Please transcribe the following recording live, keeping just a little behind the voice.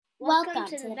Welcome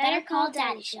to the Better Call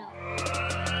Daddy Show.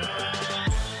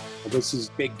 This is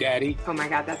Big Daddy. Oh my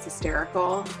God, that's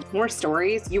hysterical. More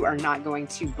stories you are not going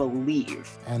to believe.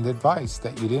 And advice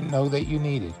that you didn't know that you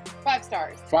needed. 5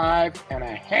 stars.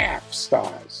 5.5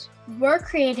 stars. We're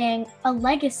creating a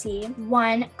legacy,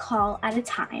 one call at a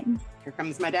time. Here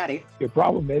comes my daddy. Your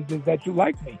problem is that you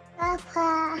like me.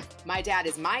 Papa. My dad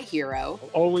is my hero. I'll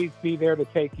always be there to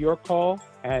take your call,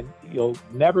 and you'll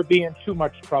never be in too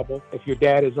much trouble if your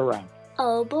dad is around.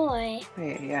 Oh boy.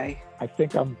 I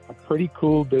think I'm a pretty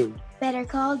cool dude. Better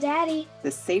Call Daddy.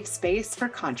 The safe space for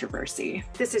controversy.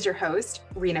 This is your host,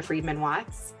 Rena Friedman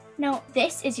Watts. No,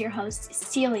 this is your host,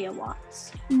 Celia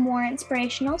Watts. More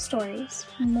inspirational stories,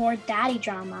 more daddy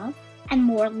drama, and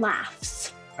more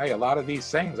laughs. Hey, a lot of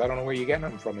these things, I don't know where you're getting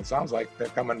them from. It sounds like they're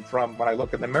coming from when I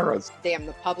look in the mirrors. Damn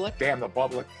the public. Damn the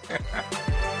public.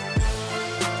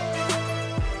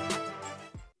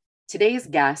 Today's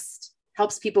guest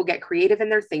helps people get creative in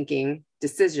their thinking,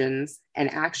 decisions,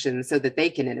 and actions so that they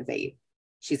can innovate.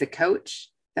 She's a coach,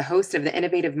 the host of the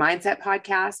Innovative Mindset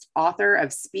podcast, author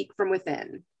of Speak From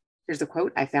Within. Here's a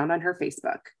quote I found on her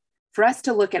Facebook. For us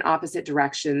to look in opposite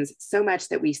directions so much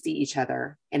that we see each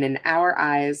other, and in our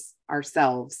eyes,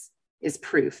 ourselves, is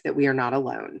proof that we are not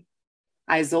alone.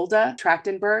 Isolde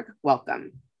Trachtenberg,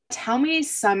 welcome. Tell me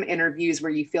some interviews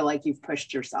where you feel like you've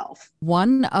pushed yourself.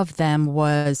 One of them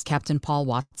was Captain Paul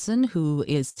Watson,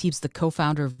 he's the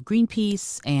co-founder of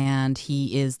Greenpeace, and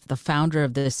he is the founder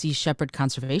of the Sea Shepherd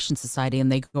Conservation Society, and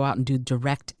they go out and do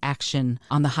direct action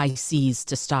on the high seas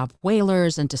to stop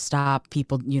whalers and to stop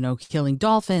people, killing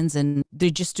dolphins, and they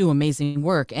just do amazing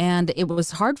work. And it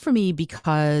was hard for me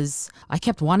because I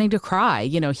kept wanting to cry.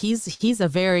 He's a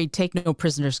very take no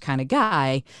prisoners kind of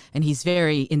guy, and he's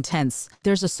very intense.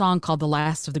 There's a song called The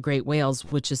Last of the Great Whales,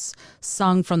 which is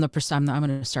sung from I'm going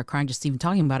to start crying just even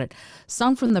talking about it,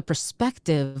 sung from the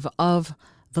perspective of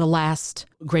the last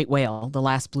great whale, the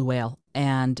last blue whale.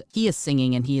 And he is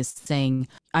singing and he is saying,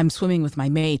 I'm swimming with my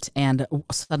mate, and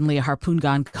suddenly a harpoon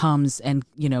gun comes and,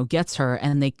 gets her,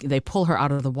 and they pull her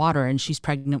out of the water, and she's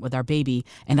pregnant with our baby,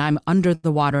 and I'm under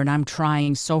the water and I'm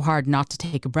trying so hard not to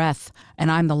take a breath, and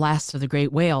I'm the last of the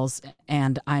great whales,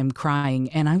 and I'm crying,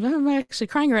 and I'm actually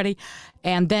crying already.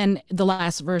 And then the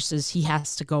last verse is he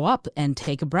has to go up and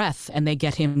take a breath, and they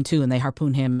get him too, and they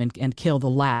harpoon him and kill the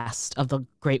last of the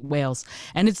great whales.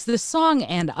 And it's this song,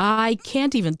 and I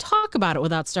can't even talk about it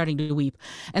without starting to weep.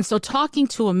 And so talking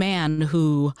to a man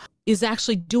who is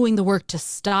actually doing the work to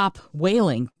stop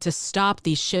whaling, to stop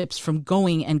these ships from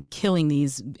going and killing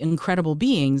these incredible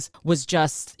beings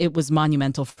it was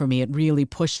monumental for me. It really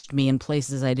pushed me in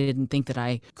places I didn't think that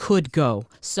I could go.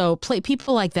 So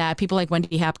people like that, people like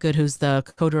Wendy Hapgood, who's the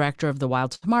co-director of the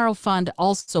Wild Tomorrow Fund,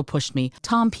 also pushed me.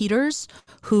 Tom Peters,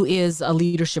 who is a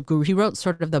leadership guru, he wrote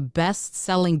sort of the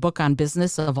best-selling book on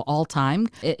business of all time.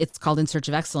 It's called In Search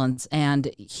of Excellence.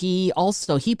 And he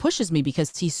pushes me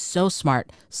because he's so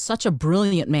smart, such a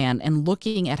brilliant man, and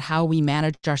looking at how we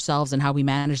manage ourselves and how we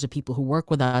manage the people who work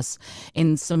with us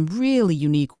in some really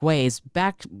unique ways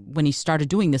back when he started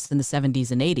doing this in the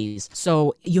 70s and 80s.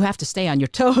 So you have to stay on your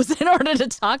toes in order to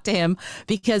talk to him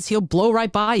because he'll blow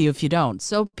right by you if you don't.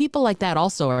 So people like that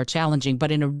also are challenging,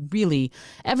 but in a really,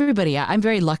 I'm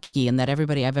very lucky in that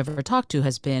everybody I've ever talked to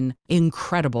has been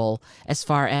incredible as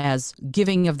far as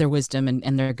giving of their wisdom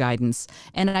and their guidance.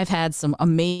 And I've had some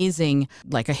amazing,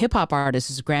 like a hip hop artist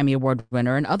who's Grammy Award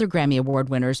winner and other Grammy Award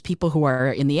winners, people who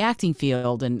are in the acting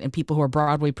field and people who are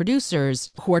Broadway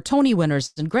producers, who are Tony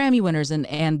winners and Grammy winners.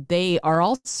 And they are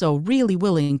also really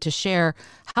willing to share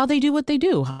how they do what they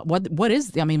do. My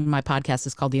podcast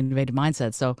is called The Innovative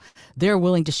Mindset. So they're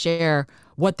willing to share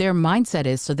what their mindset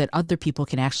is so that other people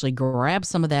can actually grab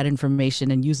some of that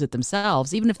information and use it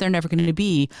themselves, even if they're never going to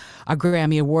be a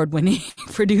Grammy Award-winning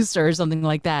producer or something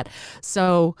like that.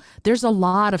 So there's a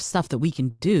lot of stuff that we can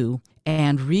do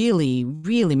and really,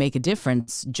 really make a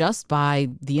difference just by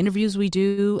the interviews we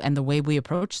do and the way we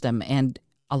approach them. And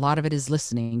a lot of it is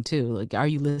listening too. Like, are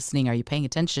you listening? Are you paying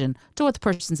attention to what the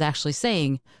person's actually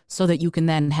saying so that you can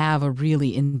then have a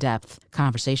really in-depth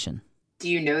conversation? Do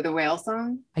you know the whale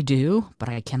song? I do, but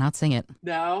I cannot sing it.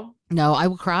 No? No, I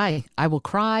will cry. I will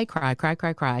cry.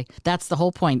 That's the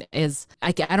whole point is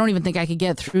I don't even think I could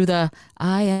get through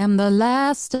I am the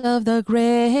last of the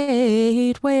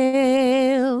great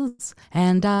whales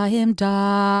and I am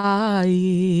dying.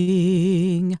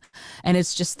 And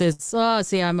it's just this,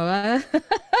 I'm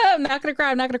not going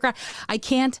to cry. I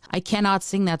cannot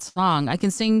sing that song. I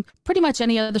can sing pretty much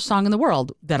any other song in the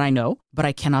world that I know, but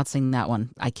I cannot sing that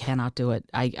one. I cannot do it.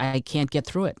 I can't get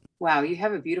through it. Wow, you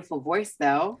have a beautiful voice,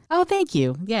 though. Oh, thank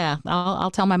you. Yeah,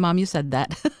 I'll tell my mom you said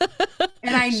that.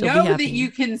 And I She'll be know happy. that you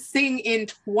can sing in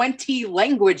 20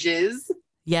 languages.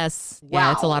 Yes.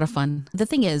 Yeah, it's a Wow. lot of fun. The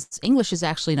thing is, English is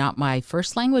actually not my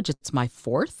first language. It's my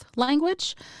fourth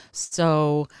language.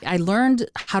 So I learned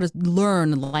how to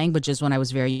learn languages when I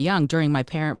was very young during my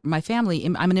family.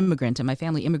 I'm an immigrant and my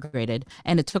family immigrated,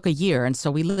 and it took a year. And so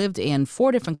we lived in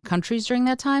 4 different countries during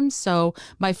that time. So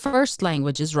my first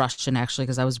language is Russian, actually,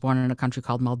 because I was born in a country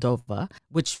called Moldova,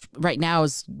 which right now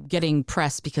is getting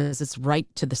press because it's right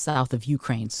to the south of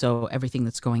Ukraine. So everything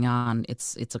that's going on,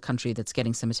 it's a country that's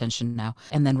getting some attention now.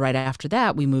 And then right after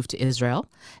that, we moved to Israel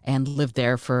and lived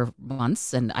there for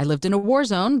months. And I lived in a war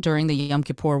zone during the Yom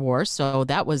Kippur War. So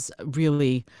that was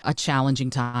really a challenging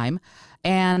time.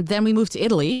 And then we moved to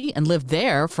Italy and lived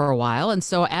there for a while. And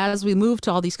so as we moved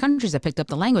to all these countries, I picked up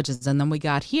the languages. And then we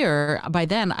got here. By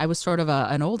then, I was sort of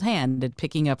an old hand at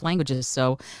picking up languages.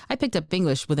 So I picked up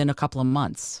English within a couple of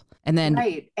months. And then,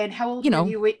 Right. And how old you were know-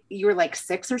 you? You were like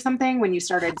 6 or something when you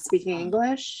started speaking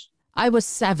English? I was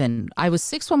 7. I was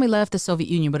 6 when we left the Soviet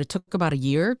Union, but it took about a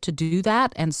year to do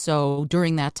that. And so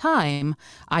during that time,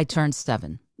 I turned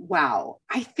 7. Wow.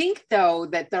 I think, though,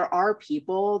 that there are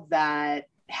people that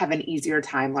have an easier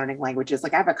time learning languages.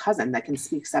 Like I have a cousin that can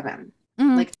speak 7.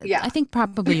 Like, yeah. I think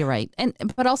probably you're right.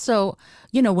 But also,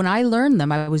 when I learned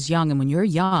them, I was young. And when you're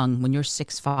young, when you're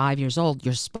 6, 5 years old,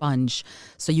 you're a sponge.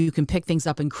 So you can pick things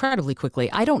up incredibly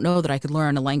quickly. I don't know that I could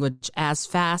learn a language as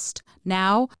fast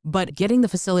now, but getting the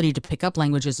facility to pick up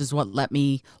languages is what let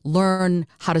me learn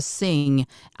how to sing.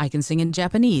 I can sing in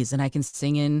Japanese, and I can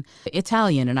sing in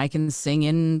Italian, and I can sing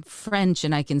in French,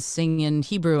 and I can sing in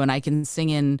Hebrew, and I can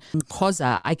sing in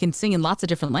Xhosa. I can sing in lots of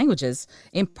different languages,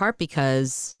 in part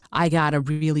because I got a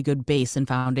really good base and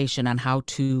foundation on how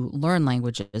to learn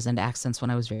languages and accents when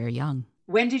I was very young.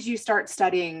 When did you start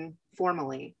studying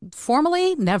formally?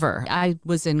 Formally, never. I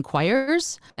was in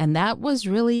choirs, and that was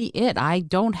really it. I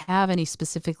don't have any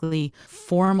specifically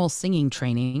formal singing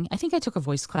training. I think I took a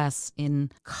voice class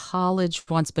in college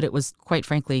once, but it was, quite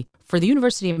frankly, for the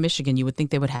University of Michigan, you would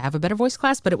think they would have a better voice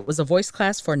class, but it was a voice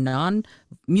class for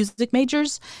non-music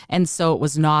majors. And so it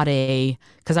was not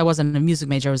because I wasn't a music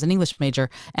major, I was an English major,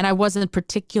 and I wasn't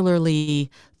particularly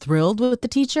thrilled with the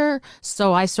teacher.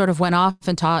 So I sort of went off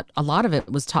and taught, a lot of it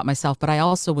was taught myself, but I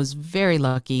also was very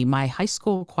lucky. My high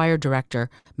school choir director,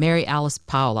 Mary Alice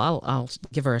Powell, I'll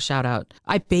give her a shout out.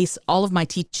 I base all of my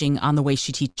teaching on the way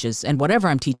she teaches, and whatever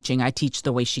I'm teaching, I teach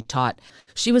the way she taught.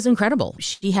 She was incredible.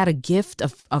 She had a gift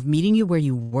of meeting you where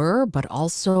you were, but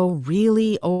also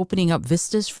really opening up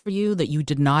vistas for you that you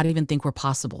did not even think were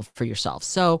possible for yourself.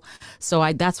 So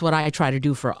that's what I try to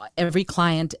do for every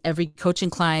client, every coaching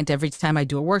client, every time I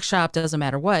do a workshop, doesn't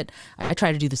matter what, I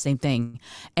try to do the same thing.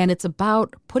 And it's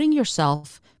about putting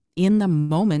yourself in the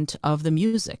moment of the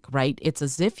music, right? It's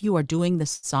as if you are doing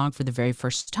this song for the very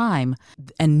first time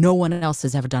and no one else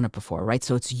has ever done it before, right?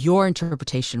 So it's your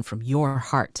interpretation from your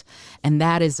heart. And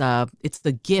that is it's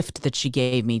the gift that she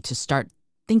gave me to start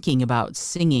thinking about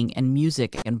singing and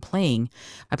music and playing.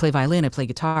 I play violin, I play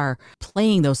guitar,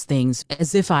 playing those things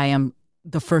as if I am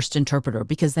the first interpreter,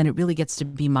 because then it really gets to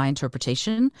be my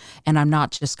interpretation and I'm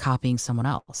not just copying someone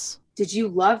else. Did you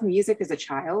love music as a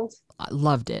child? I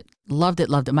loved it. Loved it.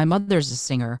 My mother's a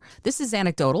singer. This is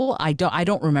anecdotal. I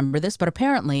don't remember this, but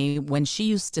apparently when she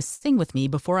used to sing with me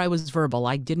before I was verbal,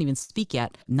 I didn't even speak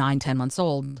yet, 9, 10 months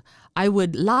old, I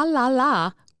would la la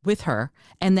la with her.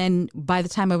 And then by the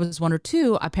time I was 1 or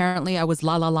 2, apparently I was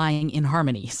la la laing in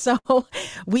harmony. So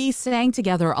we sang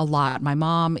together a lot. My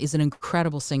mom is an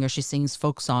incredible singer. She sings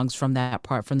folk songs from that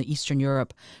part, from the Eastern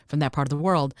Europe, from that part of the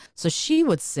world. So she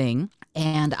would sing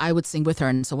and I would sing with her.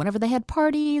 And so whenever they had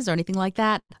parties or anything like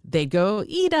that, they'd go,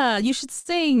 Ida, you should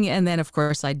sing. And then, of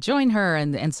course, I'd join her.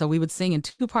 And so we would sing in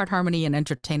 2-part harmony and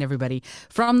entertain everybody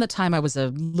from the time I was a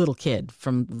little kid,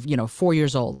 from, 4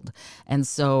 years old. And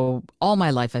so all my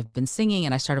life I've been singing,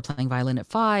 and I started playing violin at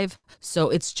 5. So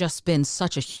it's just been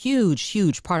such a huge,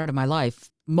 huge part of my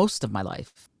life, most of my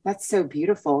life. That's so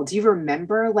beautiful. Do you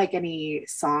remember like any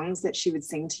songs that she would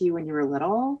sing to you when you were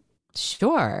little?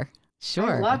 Sure.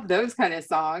 I love those kind of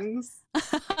songs.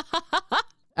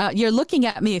 You're looking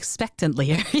at me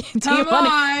expectantly. Come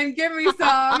on, give me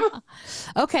some.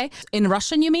 Okay. In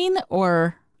Russian, you mean?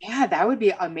 Or? Yeah, that would be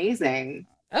amazing.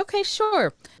 Okay,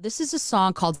 sure. This is a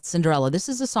song called Cinderella. This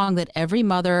is a song that every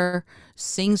mother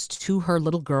sings to her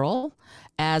little girl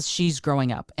as she's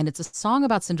growing up. And it's a song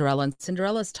about Cinderella. And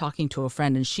Cinderella is talking to a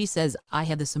friend. And she says, I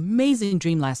had this amazing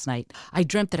dream last night. I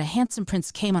dreamt that a handsome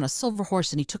prince came on a silver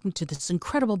horse and he took me to this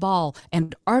incredible ball.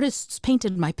 And artists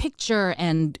painted my picture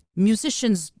and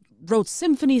musicians wrote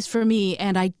symphonies for me,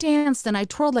 and I danced and I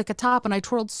twirled like a top, and I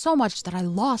twirled so much that I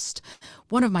lost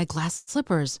one of my glass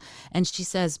slippers. And she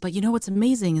says, but you know what's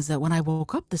amazing is that when I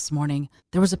woke up this morning,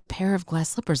 there was a pair of glass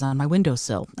slippers on my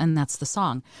windowsill. And that's the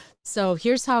song. So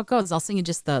here's how it goes. I'll sing you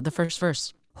just the first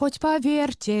verse. Хоть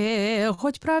поверьте,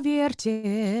 хоть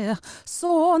проверьте,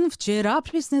 сон вчера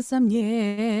приснился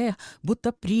мне,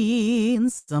 будто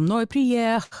принц за мной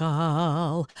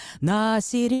приехал на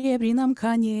серебряном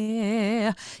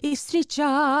коне, и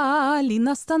встречали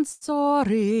нас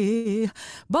танцоры,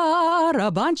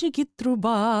 барабанщик и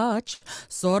трубач,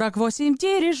 48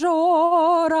 дирижеров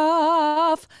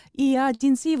и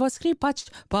один его скрипач.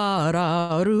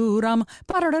 Парарурам,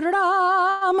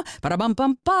 парарарам,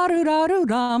 парабам-пам,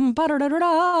 парарарурам.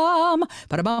 Парарарам,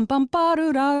 парабам-пам,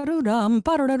 парарарурам,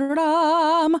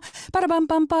 парарарам,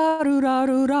 парабам-пам,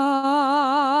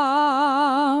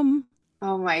 парарарурам.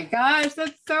 Oh my gosh,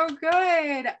 that's so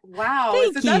good. Wow.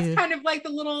 Thank so that's you. kind of like the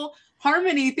little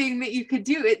harmony thing that you could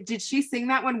do. Did she sing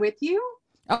that one with you?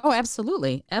 Oh,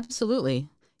 absolutely. Absolutely.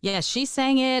 Yeah, she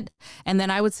sang it, and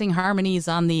then I would sing harmonies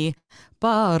on the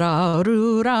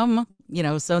pararuram,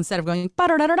 so instead of going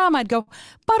parararam, I'd go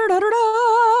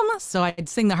parararam. So I'd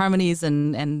sing the harmonies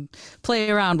and play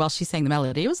around while she sang the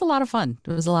melody. It was a lot of fun.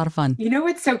 You know,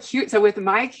 it's so cute. So with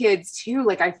my kids too,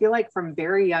 like I feel like from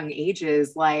very young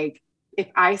ages, like if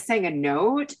I sang a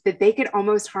note that they could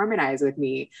almost harmonize with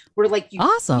me, where like you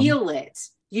Awesome. feel it.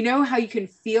 You know how you can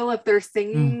feel if they're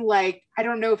singing, like, I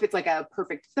don't know if it's like a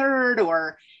perfect third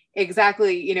or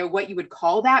exactly, what you would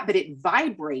call that, but it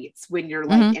vibrates when you're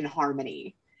like in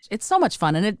harmony. It's so much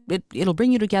fun, and it'll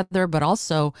bring you together, but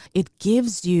also it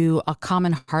gives you a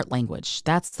common heart language.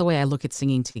 That's the way I look at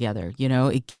singing together.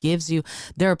 It gives you,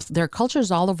 there are cultures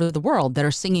all over the world that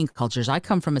are singing cultures. I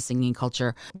come from a singing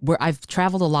culture where I've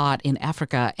traveled a lot in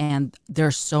Africa, and there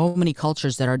are so many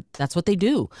cultures that's what they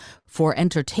do for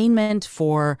entertainment,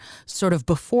 for sort of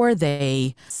before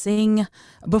they sing,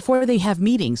 before they have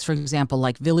meetings, for example,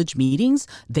 like village meetings,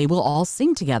 they will all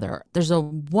sing together. There's a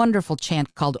wonderful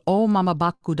chant called O Mama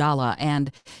Bakudala,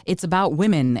 and it's about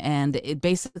women. And it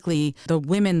basically, the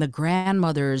women, the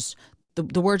grandmothers,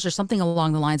 the words are something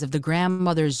along the lines of the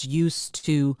grandmothers used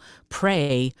to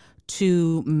pray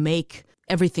to make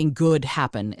everything good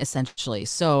happen, essentially.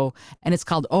 So, and it's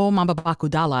called O Mama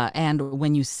Bakudala. And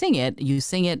when you sing it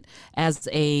as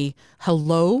a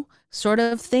hello sort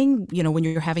of thing, when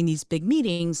you're having these big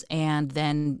meetings, and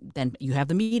then you have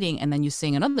the meeting, and then you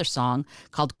sing another song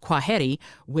called Kwaheri,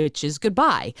 which is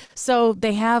goodbye. So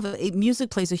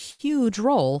music plays a huge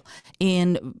role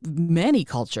in many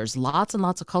cultures. Lots and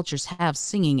lots of cultures have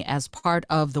singing as part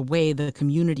of the way the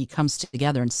community comes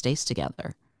together and stays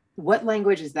together. What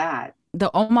language is that? The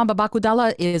O Mama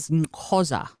Bakudala is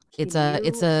Xhosa. It's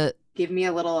a give me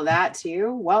a little of that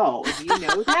too. Whoa, do you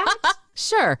know that?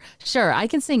 Sure. I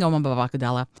can sing O Mama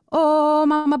Bakudala. O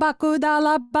Mama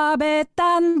Bakudala babe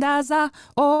tandaza.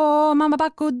 O Mama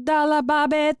Bakudala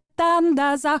babe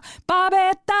tandaza.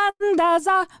 Babe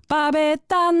tandaza. Babe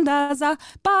tandaza.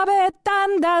 Babe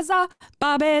tandaza.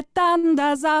 Babe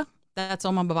tandaza. That's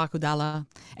O Mama Bakudala.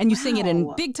 And you sing it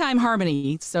in big time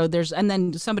harmony. So and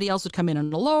then somebody else would come in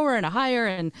on a lower and a higher,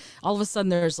 and all of a sudden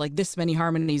there's like this many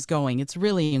harmonies going. It's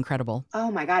really incredible.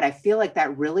 Oh my God. I feel like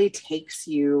that really takes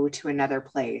you to another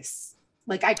place.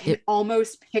 Like I can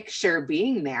almost picture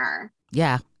being there.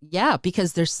 Yeah,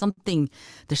 because there's something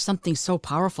so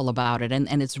powerful about it.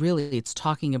 And it's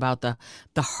talking about the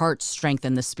heart strength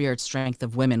and the spirit strength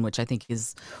of women, which I think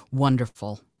is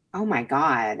wonderful. Oh my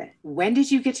God. When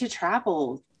did you get to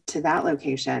travel to that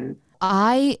location?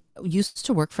 I used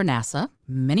to work for NASA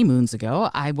many moons ago.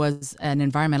 I was an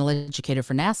environmental educator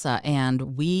for NASA,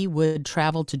 and we would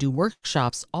travel to do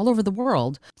workshops all over the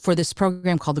world for this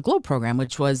program called the GLOBE program,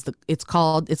 which was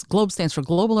GLOBE stands for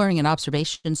Global Learning and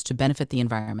Observations to Benefit the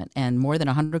Environment, and more than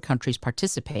 100 countries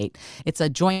participate. It's a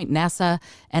joint NASA,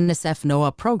 NSF,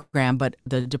 NOAA program, but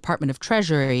the Department of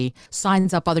Treasury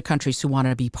signs up other countries who want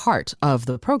to be part of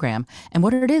the program. And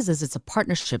what it is it's a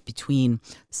partnership between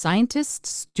scientists,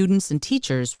 students, and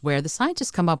teachers, where the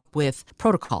scientists come up with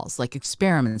protocols like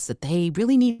experiments that they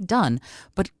really need done.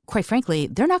 But quite frankly,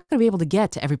 they're not going to be able to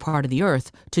get to every part of the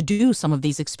earth to do some of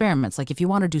these experiments. Like if you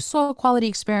want to do soil quality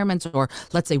experiments, or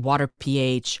let's say water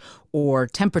pH, or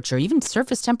temperature, even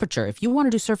surface temperature. If you want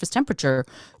to do surface temperature,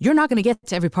 you're not going to get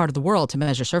to every part of the world to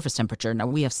measure surface temperature. Now,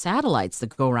 we have satellites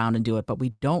that go around and do it, but we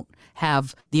don't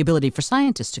have the ability for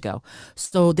scientists to go.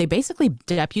 So they basically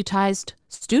deputized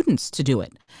students to do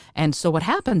it. And so what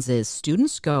happens is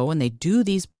students go and they do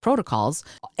these protocols.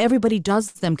 Everybody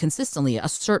does them consistently a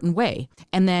certain way.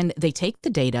 And then they take the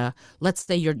data. Let's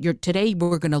say you're today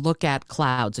we're going to look at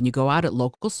clouds, and you go out at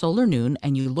local solar noon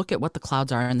and you look at what the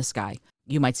clouds are in the sky.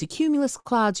 You might see cumulus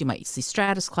clouds, you might see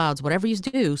stratus clouds, whatever you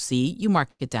do see, you mark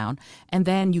it down. And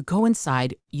then you go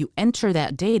inside, you enter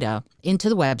that data into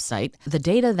the website. The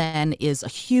data then is a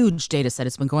huge data set.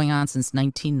 It's been going on since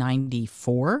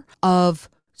 1994 of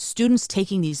students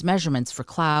taking these measurements for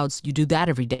clouds. You do that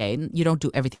every day. You don't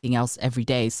do everything else every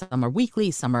day. Some are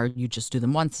weekly, some are you just do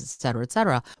them once, et cetera, et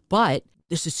cetera. But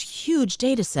there's this huge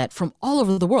data set from all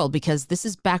over the world, because this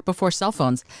is back before cell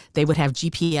phones. They would have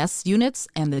GPS units,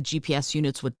 and the GPS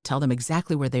units would tell them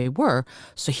exactly where they were.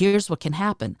 So here's what can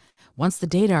happen. Once the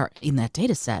data are in that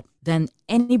data set, then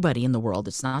anybody in the world,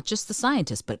 it's not just the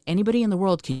scientists, but anybody in the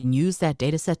world can use that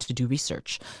data set to do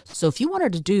research. So if you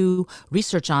wanted to do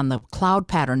research on the cloud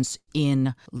patterns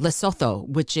in Lesotho,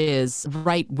 which is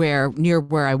right near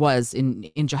where I was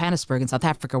in Johannesburg in South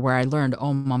Africa, where I learned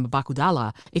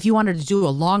Bakudala, if you wanted to do a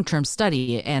long-term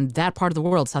study, and that part of the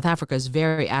world, South Africa is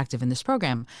very active in this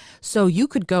program. So you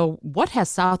could go, what has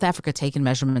South Africa taken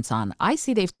measurements on? I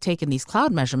see they've taken these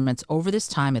cloud measurements over this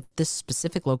time at this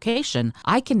specific location.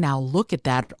 I can now look at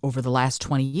that over the last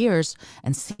 20 years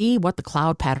and see what the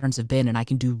cloud patterns have been, and I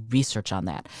can do research on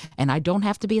that. And I don't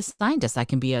have to be a scientist. I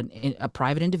can be a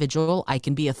private individual. I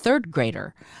can be a third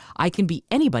grader. I can be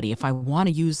anybody if I want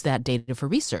to use that data for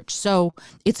research. So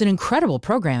it's an incredible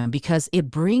program because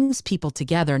it brings people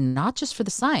together, not just for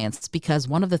the science, because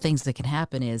one of the things that can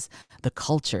happen is the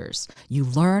cultures. You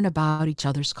learn about each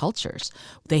other's cultures.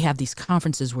 They have these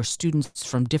conferences where students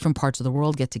from different parts of the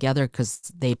world get together because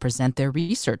they present their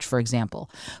research, for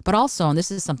example. But also, and this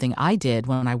is something I did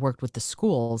when I worked with the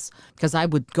schools, because I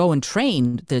would go and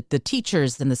train the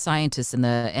teachers and the scientists and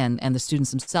the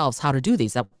students themselves how to do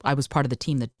these. I was part of the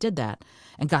team that did that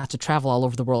and got to travel all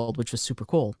over the world, which was super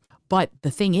cool. But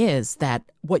the thing is that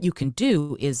what you can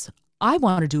do is, I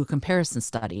want to do a comparison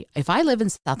study. If I live in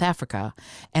South Africa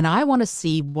and I want to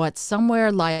see what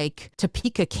somewhere like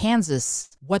Topeka, Kansas,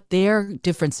 what their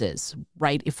difference is,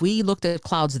 right? If we looked at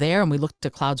clouds there and we looked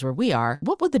at clouds where we are,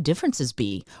 what would the differences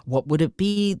be? What would it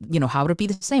be? How would it be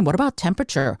the same? What about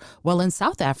temperature? Well, in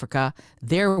South Africa,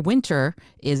 their winter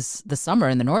is the summer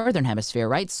in the northern hemisphere,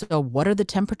 right? So what are the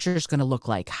temperatures going to look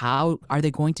like? How are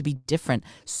they going to be different?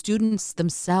 Students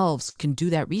themselves can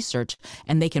do that research,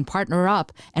 and they can partner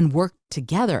up and work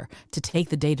together to take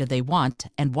the data they want.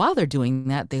 And while they're doing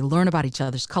that, they learn about each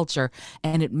other's culture,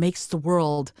 and it makes the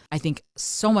world, I think,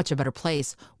 so much a better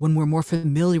place when we're more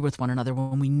familiar with one another,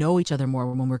 when we know each other more,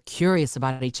 when we're curious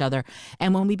about each other,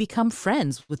 and when we become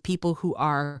friends with people who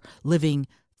are living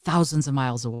thousands of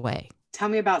miles away. Tell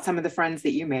me about some of the friends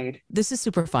that you made. This is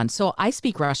super fun. So I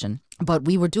speak Russian, but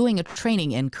we were doing a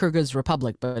training in Kyrgyz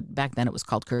Republic, but back then it was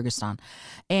called Kyrgyzstan.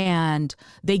 And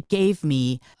they gave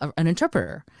me an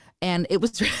interpreter. And it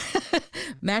was,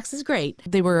 Max is great.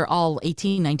 They were all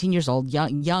 18, 19 years old,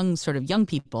 young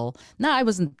people. Now, I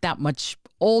wasn't that much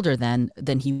older than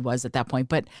he was at that point,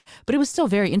 but it was still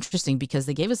very interesting because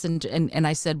they gave us, and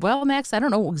I said, well, Max, I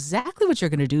don't know exactly what you're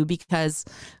going to do because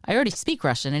I already speak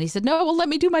Russian. And he said, no, well, let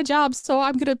me do my job. So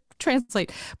I'm going to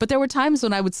translate. But there were times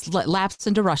when I would lapse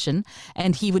into Russian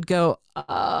and he would go,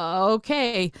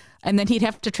 okay. And then he'd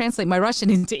have to translate my Russian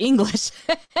into English.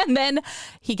 And then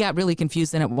he got really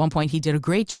confused. And at one point he did a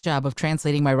great job of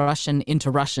translating my Russian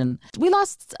into Russian. We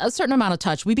lost a certain amount of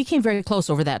touch. We became very close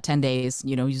over that 10 days.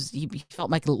 He felt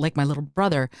like my little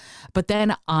brother. But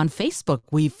then on Facebook,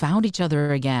 we found each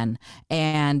other again.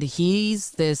 And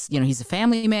he's he's a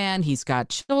family man. He's got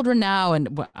children now.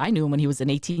 And I knew him when he was an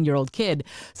 18-year-old kid.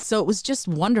 So it was just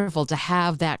wonderful to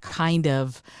have that kind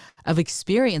of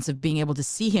experience of being able to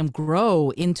see him grow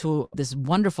into this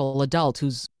wonderful adult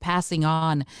who's passing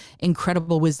on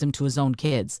incredible wisdom to his own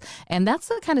kids. And that's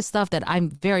the kind of stuff that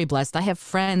I'm very blessed. I have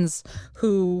friends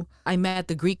who I met,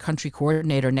 the Greek country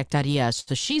coordinator, Nektaria.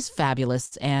 So she's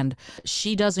fabulous, and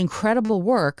she does incredible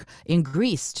work in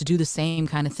Greece to do the same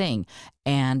kind of thing.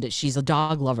 and she's a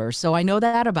dog lover. So I know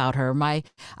that about her. I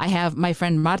have my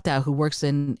friend Marta, who works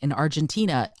in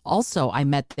Argentina. Also, I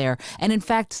met there. And in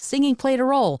fact, singing played a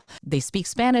role. They speak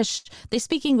Spanish. They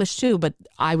speak English too, but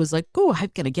I was like, oh,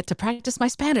 I'm going to get to practice my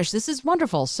Spanish. This is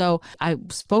wonderful. So I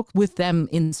spoke with them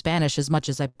in Spanish as much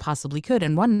as I possibly could.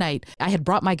 And one night I had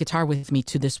brought my guitar with me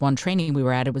to this one training we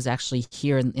were at. It was actually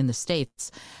here in the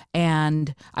States.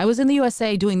 And I was in the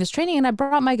USA doing this training, and I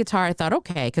brought my guitar. I thought,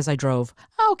 okay, because I drove.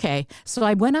 Okay. So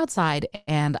I went outside,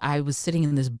 and I was sitting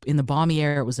in the balmy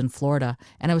air. It was in Florida.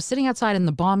 And I was sitting outside in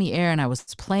the balmy air, and I was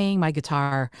playing my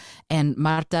guitar, and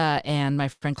Marta and my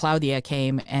friend Claudia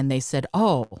came, and they said,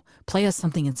 oh, play us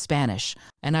something in Spanish.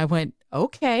 And I went,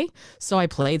 okay. So I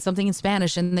played something in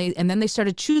Spanish, and then they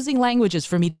started choosing languages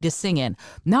for me to sing in.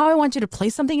 Now I want you to play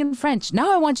something in French.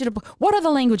 Now I want you to, what other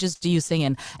languages do you sing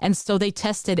in? And so they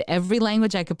tested every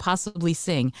language I could possibly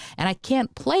sing. And I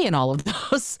can't play in all of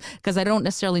those because I don't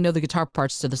necessarily know the guitar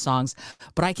parts to the songs,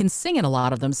 but I can sing in a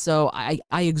lot of them. So I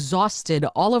exhausted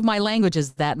all of my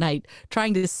languages that night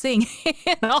trying to sing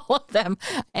in all of them.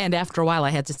 And after a while I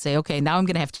had to say, okay, now I'm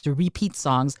going to have to repeat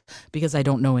songs because I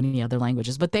don't know any other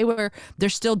languages. But they're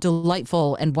still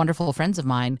delightful and wonderful friends of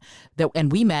mine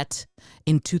and we met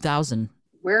in 2000.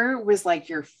 Where was like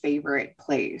your favorite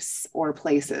place or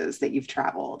places that you've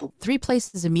traveled? 3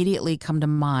 places immediately come to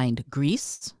mind.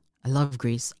 Greece. I love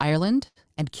Greece. Ireland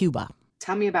and Cuba.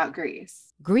 Tell me about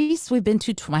Greece. Greece, we've been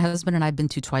to, my husband and I have been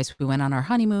to twice. We went on our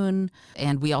honeymoon,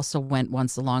 and we also went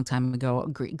once a long time ago.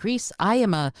 Greece, I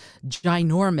am a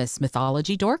ginormous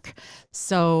mythology dork.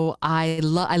 So I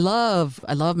love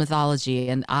mythology,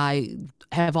 and I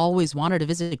have always wanted to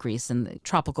visit Greece and the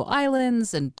tropical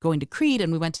islands and going to Crete.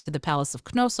 And we went to the Palace of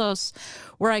Knossos,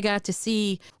 where I got to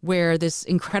see where this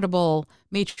incredible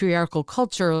matriarchal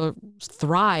culture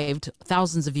thrived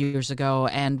thousands of years ago.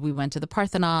 And we went to the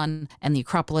Parthenon and the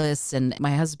Acropolis, and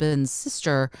my husband's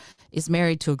sister is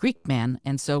married to a Greek man.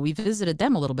 And so we visited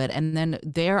them a little bit. And then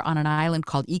they're on an island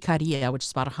called Ikaria, which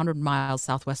is about 100 miles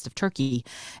southwest of Turkey.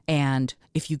 And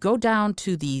if you go down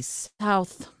to the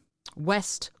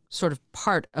southwest sort of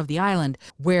part of the island,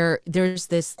 where there's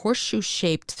this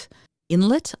horseshoe-shaped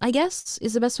inlet, I guess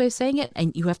is the best way of saying it,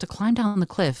 and you have to climb down the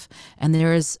cliff, and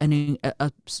there is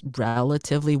a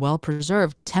relatively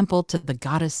well-preserved temple to the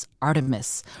goddess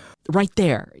Artemis right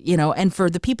there, and for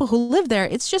the people who live there,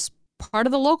 it's just part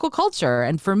of the local culture.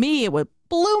 And for me, it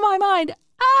blew my mind.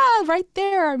 Right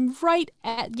there, I'm right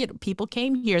at, people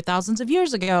came here thousands of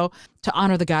years ago to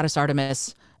honor the goddess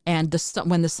Artemis, and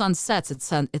when the sun sets,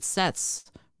 it sets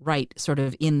right sort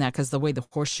of in that, because the way the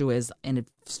horseshoe is and it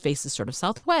faces sort of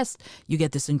southwest, you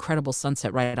get this incredible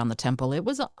sunset right on the temple. It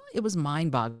was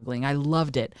mind-boggling. I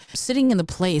loved it. Sitting in the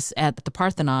place at the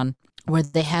Parthenon where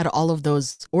they had all of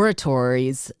those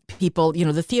oratories, people,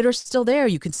 the theater's still there.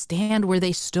 You could stand where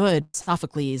they stood,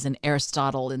 Sophocles and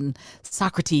Aristotle and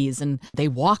Socrates, and they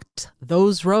walked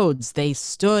those roads. They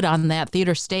stood on that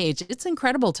theater stage. It's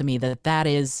incredible to me that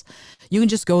is, you can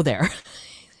just go there.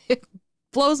 It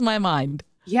blows my mind.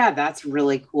 Yeah, that's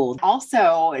really cool.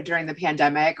 Also, during the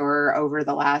pandemic or over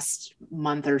the last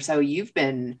month or so, you've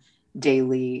been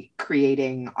daily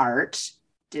creating art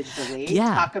digitally.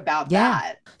 Yeah. Talk about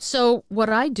that. So what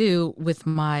I do with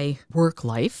my work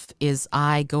life is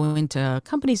I go into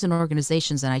companies and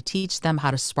organizations and I teach them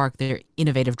how to spark their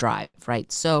innovative drive,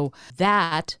 right? So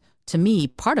that, to me,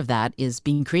 part of that is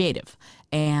being creative.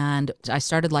 And I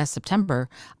started last September.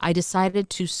 I decided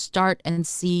to start and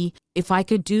see if I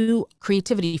could do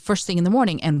creativity first thing in the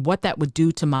morning and what that would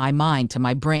do to my mind, to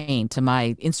my brain, to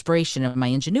my inspiration and my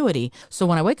ingenuity. So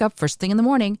when I wake up first thing in the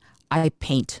morning, I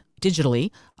paint digitally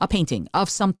a painting of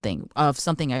something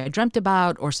I dreamt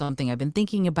about or something I've been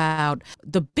thinking about.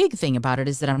 The big thing about it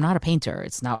is that I'm not a painter.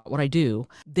 It's not what I do.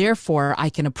 Therefore,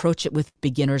 I can approach it with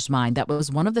beginner's mind. That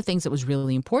was one of the things that was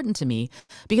really important to me,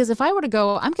 because if I were to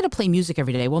go, I'm going to play music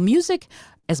every day. Well, music,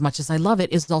 as much as I love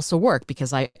it, is also work,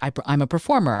 because I'm a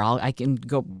performer. I can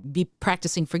go be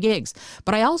practicing for gigs,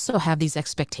 but I also have these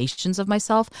expectations of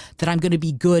myself that I'm going to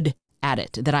be good at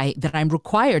it, that I'm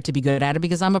required to be good at it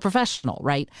because I'm a professional,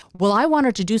 right? Well, I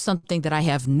wanted to do something that I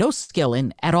have no skill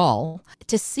in at all,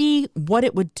 to see what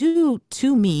it would do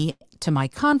to me, to my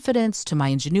confidence, to my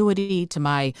ingenuity, to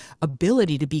my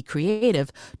ability to be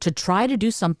creative, to try to do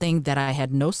something that I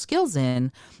had no skills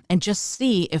in and just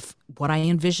see if what I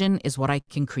envision is what I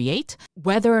can create,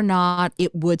 whether or not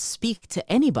it would speak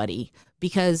to anybody,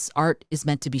 because art is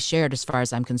meant to be shared as far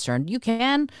as I'm concerned. You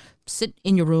can sit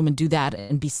in your room and do that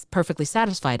and be perfectly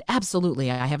satisfied.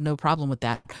 Absolutely. I have no problem with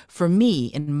that. For me,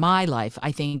 in my life,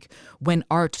 I think when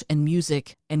art and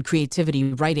music and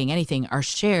creativity, writing, anything are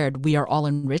shared, we are all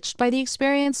enriched by the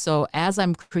experience. So as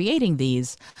I'm creating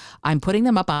these, I'm putting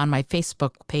them up on my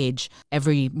Facebook page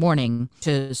every morning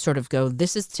to sort of go,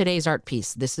 this is today's art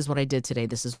piece. This is what I did today.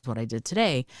 This is what I did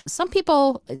today. Some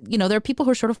people, there are people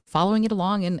who are sort of following it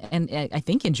along and I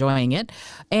think enjoying it.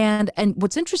 And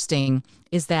what's interesting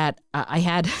is that I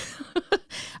had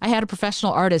I had a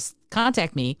professional artist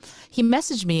contact me. He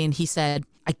messaged me and he said,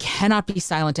 I cannot be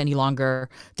silent any longer.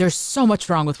 There's so much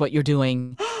wrong with what you're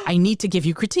doing. I need to give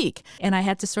you critique. And I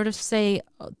had to sort of say,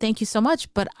 oh, thank you so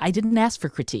much, but I didn't ask for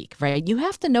critique, right? You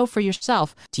have to know for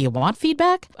yourself, do you want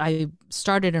feedback? I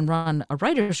started and run a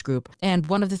writers group. And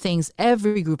one of the things,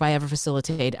 every group I ever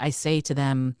facilitate, I say to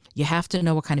them, you have to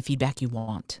know what kind of feedback you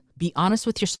want. Be honest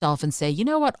with yourself and say, you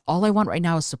know what? All I want right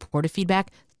now is supportive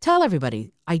feedback. Tell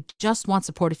everybody, I just want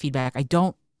supportive feedback. I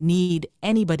don't need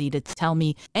anybody to tell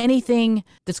me anything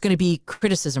that's going to be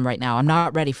criticism right now. I'm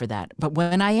not ready for that. But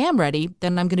when I am ready,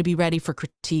 then I'm going to be ready for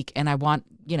critique. And I want,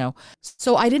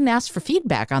 so I didn't ask for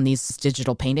feedback on these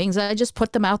digital paintings. I just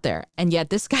put them out there. And yet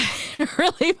this guy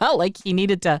really felt like he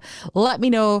needed to let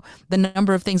me know the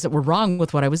number of things that were wrong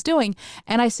with what I was doing.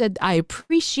 And I said, I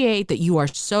appreciate that you are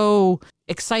so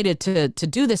excited to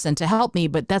do this and to help me,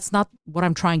 but that's not what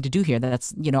I'm trying to do here.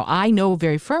 That's, I know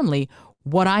very firmly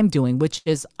what I'm doing, which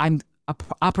is I'm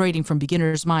operating from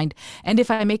beginner's mind. And if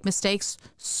I make mistakes,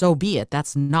 so be it.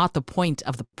 That's not the point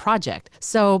of the project.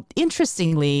 So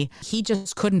interestingly, he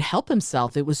just couldn't help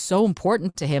himself. It was so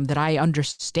important to him that I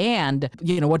understand,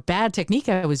 what bad technique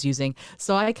I was using.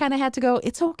 So I kind of had to go,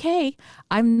 it's okay.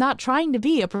 I'm not trying to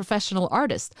be a professional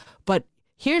artist. But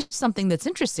here's something that's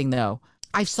interesting, though.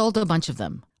 I've sold a bunch of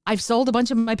them. I've sold a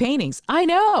bunch of my paintings. I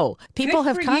know. People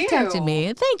have contacted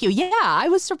me. Thank you. Yeah, I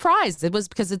was surprised. It was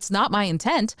because it's not my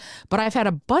intent, but I've had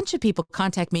a bunch of people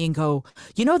contact me and go,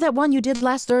 you know that one you did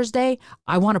last Thursday?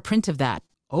 I want a print of that.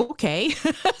 Okay,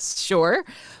 sure.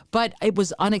 But it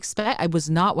was unexpected. It was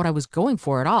not what I was going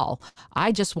for at all.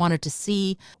 I just wanted to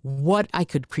see what I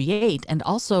could create and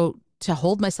also to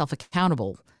hold myself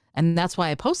accountable. And that's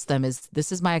why I post them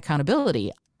this is my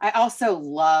accountability. I also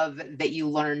love that you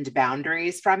learned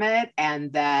boundaries from it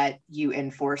and that you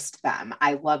enforced them.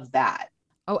 I love that.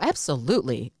 Oh,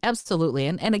 absolutely. Absolutely.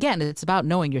 And again, it's about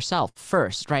knowing yourself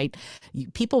first, right?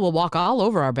 People will walk all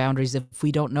over our boundaries if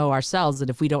we don't know ourselves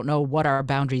and if we don't know what our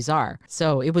boundaries are.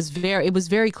 So it was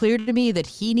very clear to me that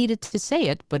he needed to say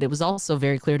it, but it was also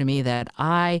very clear to me that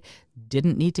I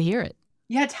didn't need to hear it.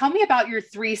 Yeah, tell me about your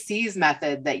 3 C's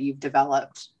method that you've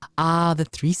developed. The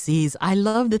 3 C's. I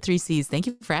love the 3 C's. Thank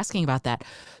you for asking about that.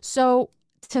 So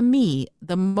to me,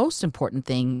 the most important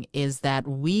thing is that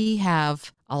we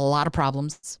have a lot of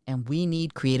problems and we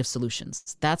need creative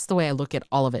solutions. That's the way I look at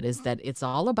all of it, is that it's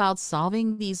all about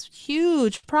solving these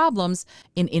huge problems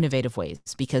in innovative ways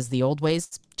because the old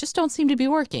ways just don't seem to be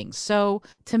working. So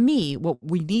to me, what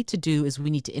we need to do is we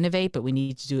need to innovate, but we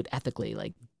need to do it ethically.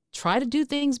 Like, try to do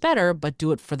things better, but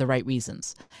do it for the right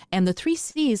reasons. And the 3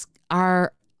 C's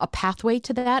are a pathway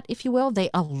to that, if you will. They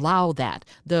allow that.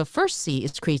 The first C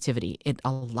is creativity. It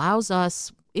allows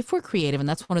us, if we're creative, and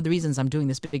that's one of the reasons I'm doing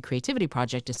this big creativity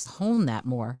project, is to hone that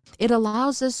more. It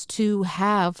allows us to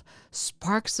have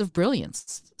sparks of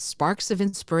brilliance, sparks of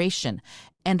inspiration,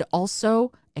 and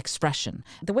also expression.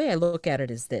 The way I look at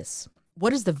it is this.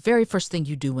 What is the very first thing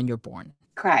you do when you're born?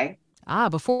 Cry.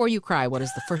 Before you cry, what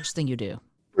is the first thing you do?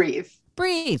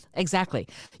 Breathe. Exactly.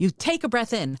 You take a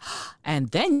breath in and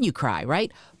then you cry,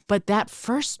 right? But that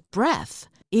first breath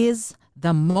is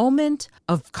the moment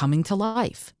of coming to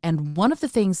life. And one of the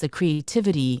things that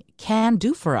creativity can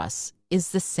do for us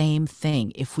is the same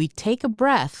thing. If we take a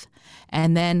breath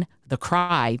and then the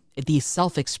cry, the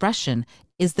self-expression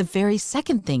is the very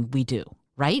second thing we do,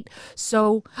 right?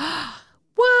 So,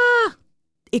 wah!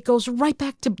 It goes right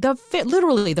back to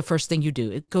literally the first thing you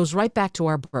do. It goes right back to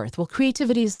our birth. Well,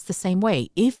 creativity is the same way.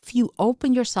 If you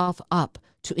open yourself up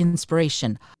to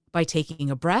inspiration by taking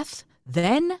a breath,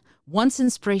 then once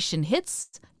inspiration hits,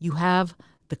 you have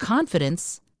the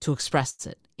confidence to express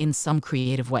it in some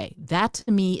creative way. That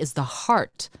to me is the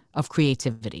heart of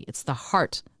creativity. It's the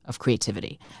heart of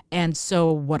creativity. And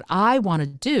so what I want to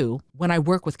do when I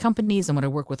work with companies and when I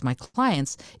work with my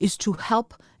clients is to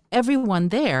help everyone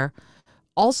there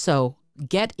also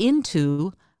get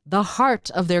into the heart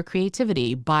of their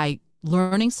creativity by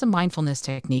learning some mindfulness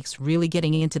techniques, really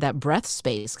getting into that breath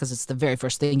space, because it's the very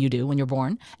first thing you do when you're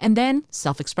born, and then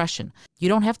self-expression. You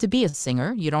don't have to be a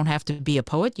singer. You don't have to be a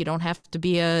poet. You don't have to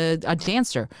be a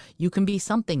dancer. You can be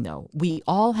something, though. We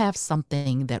all have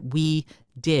something that we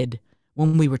did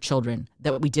when we were children,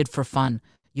 that we did for fun.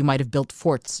 You might have built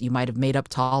forts. You might have made up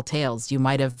tall tales. You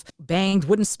might have banged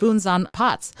wooden spoons on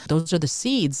pots. Those are the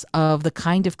seeds of the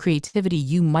kind of creativity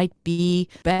you might be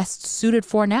best suited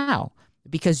for now,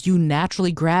 because you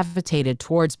naturally gravitated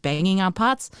towards banging on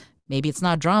pots. Maybe it's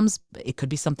not drums. It could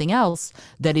be something else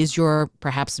that is your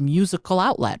perhaps musical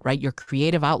outlet, right? Your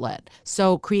creative outlet.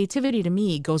 So creativity to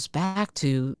me goes back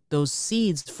to those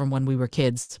seeds from when we were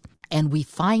kids. And we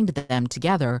find them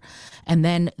together, and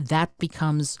then that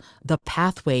becomes the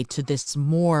pathway to this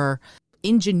more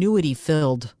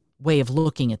ingenuity-filled way of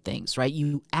looking at things, right?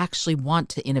 You actually want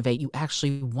to innovate. You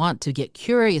actually want to get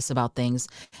curious about things,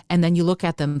 and then you look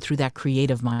at them through that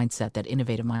creative mindset, that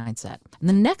innovative mindset. And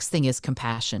the next thing is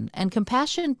compassion, and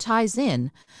compassion ties in,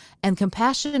 and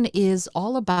compassion is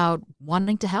all about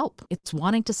wanting to help. It's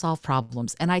wanting to solve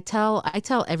problems. And I tell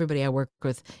everybody I work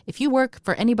with, if you work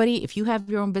for anybody, if you have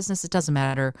your own business, it doesn't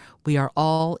matter. We are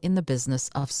all in the business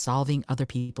of solving other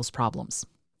people's problems.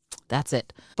 That's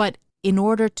it. But in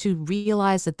order to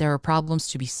realize that there are problems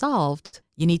to be solved,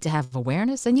 you need to have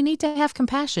awareness and you need to have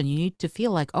compassion. You need to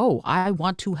feel like, oh, I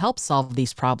want to help solve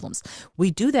these problems. We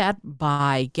do that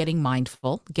by getting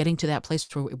mindful, getting to that place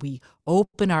where we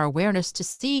open our awareness to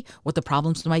see what the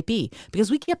problems might be.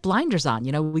 Because we get blinders on.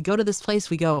 You know, we go to this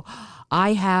place, we go,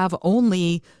 I have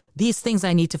only these things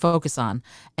I need to focus on.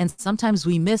 And sometimes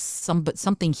we miss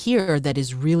something here that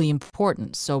is really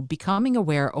important. So becoming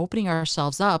aware, opening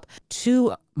ourselves up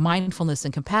to mindfulness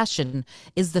and compassion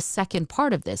is the second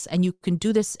part of this. And you can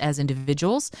do this as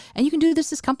individuals and you can do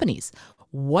this as companies.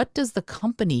 What does the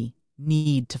company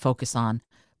need to focus on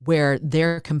where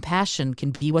their compassion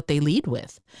can be what they lead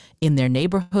with in their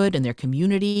neighborhood, in their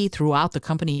community, throughout the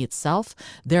company itself?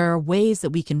 There are ways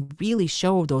that we can really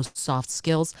show those soft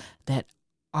skills that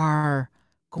are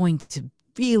going to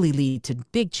really lead to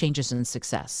big changes in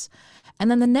success.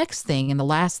 And then the next thing and the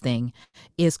last thing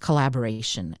is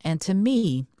collaboration. And to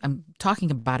me, I'm talking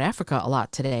about Africa a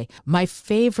lot today. My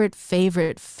favorite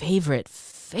saying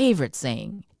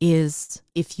is,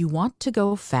 if you want to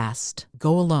go fast,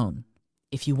 go alone.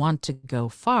 If you want to go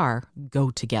far,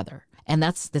 go together. And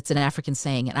that's an African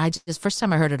saying. And I just, first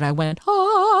time I heard it, I went,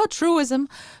 truism,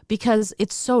 because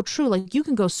it's so true. Like, you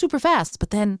can go super fast, but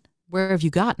then where have you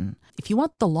gotten? If you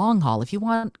want the long haul, if you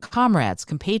want comrades,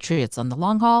 compatriots on the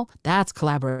long haul, that's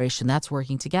collaboration, that's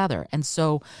working together. And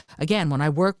so, again, when I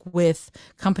work with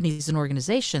companies and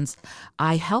organizations,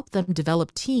 I help them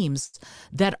develop teams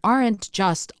that aren't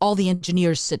just all the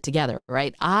engineers sit together,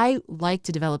 right? I like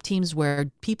to develop teams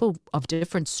where people of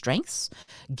different strengths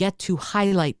get to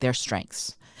highlight their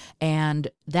strengths. And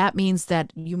that means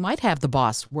that you might have the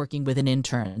boss working with an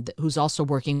intern who's also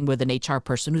working with an HR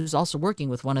person who's also working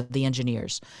with one of the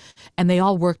engineers. And they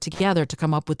all work together to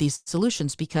come up with these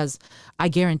solutions, because I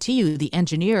guarantee you the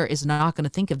engineer is not going to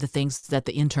think of the things that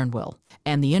the intern will.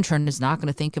 And the intern is not going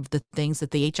to think of the things that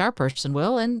the HR person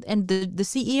will. And the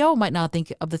CEO might not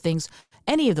think of the things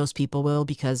any of those people will,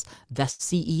 because the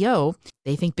CEO,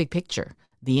 they think big picture.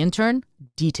 The intern,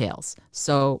 details.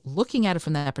 So looking at it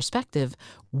from that perspective,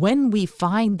 when we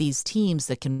find these teams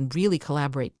that can really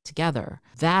collaborate together,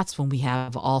 that's when we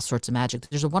have all sorts of magic.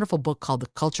 There's a wonderful book called The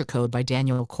Culture Code by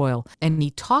Daniel Coyle, and he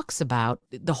talks about,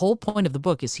 the whole point of the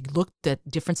book is he looked at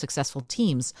different successful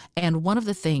teams, and one of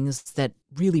the things that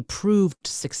really proved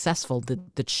successful,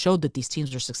 that showed that these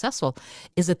teams were successful,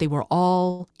 is that they were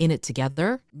all in it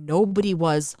together. Nobody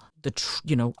was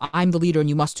I'm the leader and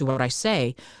you must do what I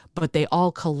say, but they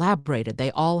all collaborated. They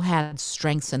all had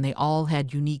strengths and they all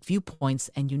had unique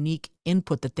viewpoints and unique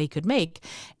input that they could make,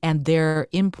 and their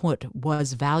input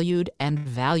was valued and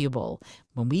valuable.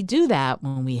 When we do that,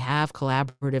 when we have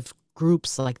collaborative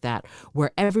groups like that,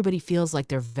 where everybody feels like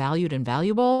they're valued and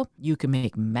valuable, you can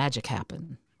make magic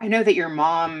happen. I know that your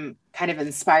mom kind of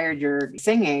inspired your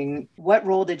singing. What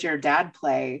role did your dad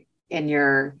play in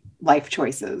your life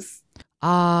choices?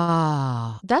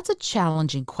 That's a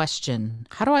challenging question.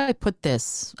 How do I put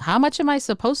this? How much am I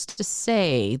supposed to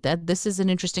say? That this is an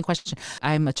interesting question.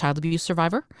 I'm a child abuse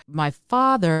survivor. My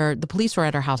father, the police were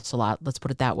at our house a lot, let's put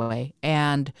it that way.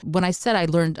 And when I said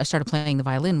I started playing the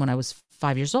violin when I was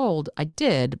 5 years old, I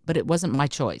did, but it wasn't my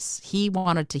choice. He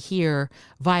wanted to hear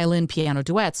violin piano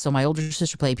duets, so my older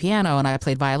sister played piano and I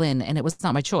played violin, and it was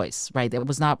not my choice, right? It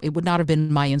would not have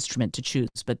been my instrument to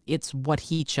choose, but it's what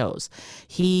he chose.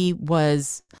 He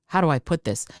was, how do I put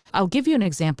this? I'll give you an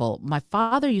example. My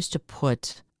father used to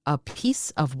put a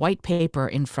piece of white paper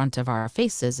in front of our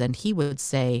faces, and he would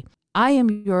say, I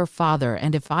am your father,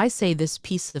 and if I say this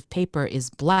piece of paper is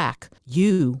black,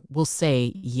 you will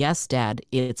say, yes, Dad,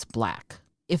 it's black.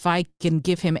 If I can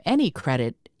give him any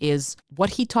credit, is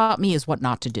what he taught me is what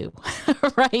not to do,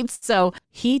 right? So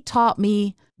he taught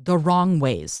me the wrong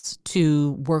ways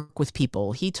to work with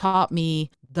people. He taught me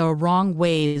the wrong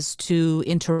ways to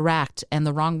interact and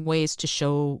the wrong ways to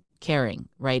show caring,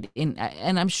 right? And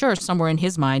I'm sure somewhere in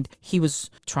his mind, he was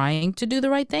trying to do the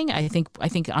right thing. I think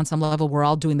on some level, we're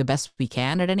all doing the best we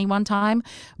can at any one time,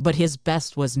 but his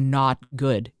best was not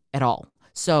good at all.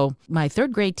 So my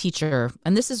third grade teacher,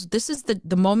 and this is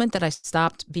the moment that I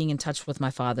stopped being in touch with my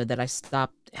father, that I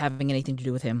stopped having anything to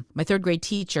do with him. My third grade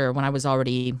teacher, when I was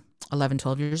already 11,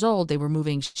 12 years old,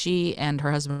 she and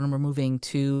her husband were moving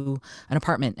to an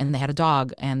apartment, and they had a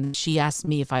dog, and she asked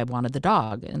me if I wanted the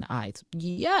dog, and I said,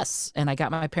 yes. And I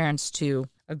got my parents to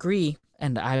agree,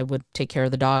 and I would take care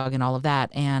of the dog and all of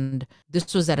that. And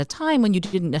this was at a time when you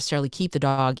didn't necessarily keep the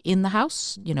dog in the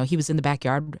house. You know, he was in the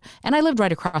backyard, and I lived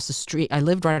right across the street. I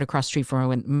lived right across the street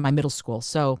from my middle school.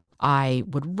 So I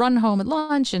would run home at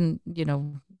lunch and, you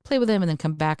know, play with him and then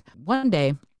come back one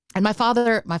day. And my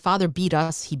father beat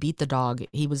us. He beat the dog.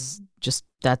 He was just,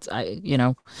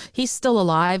 he's still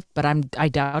alive, but I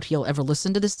doubt he'll ever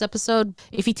listen to this episode.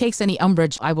 If he takes any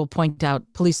umbrage, I will point out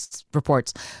police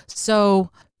reports. So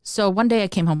one day I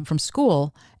came home from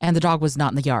school and the dog was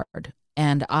not in the yard.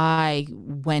 And I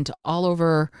went all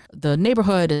over the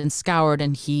neighborhood and scoured,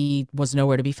 and he was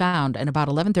nowhere to be found. And about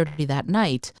 11:30 that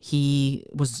night, he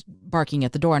was barking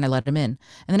at the door, and I let him in.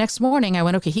 And the next morning, I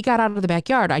went, okay, he got out of the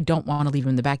backyard. I don't want to leave him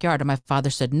in the backyard. And my father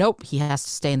said, nope, he has to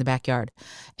stay in the backyard.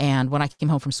 And when I came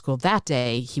home from school that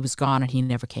day, he was gone, and he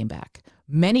never came back.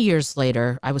 Many years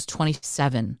later, I was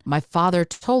 27. My father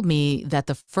told me that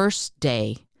the first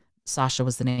day, Sasha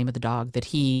was the name of the dog, that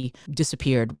he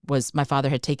disappeared, was my father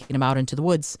had taken him out into the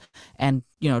woods and,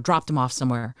 dropped him off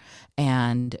somewhere.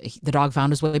 And the dog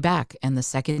found his way back. And the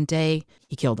second day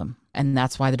he killed him. And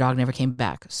that's why the dog never came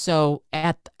back. So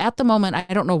at the moment,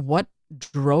 I don't know what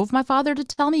drove my father to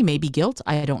tell me, maybe guilt.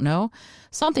 I don't know.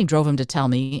 Something drove him to tell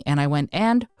me. And I went,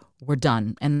 and we're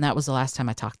done. And that was the last time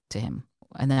I talked to him.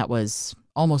 And that was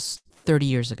almost 30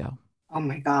 years ago. Oh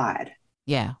my God.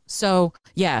 Yeah. So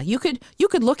yeah, you could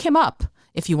look him up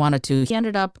if you wanted to. He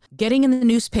ended up getting in the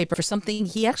newspaper for something.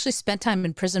 He actually spent time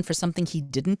in prison for something he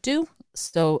didn't do.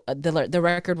 So the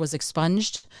record was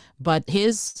expunged, but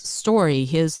his story,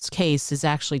 his case is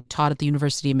actually taught at the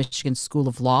University of Michigan School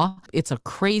of Law. It's a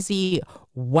crazy,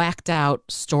 whacked out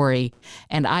story.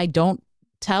 And I don't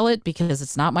tell it because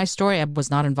it's not my story. I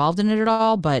was not involved in it at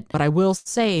all. But I will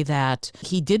say that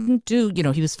he didn't do,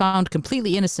 he was found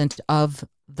completely innocent of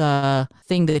the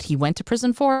thing that he went to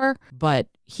prison for, but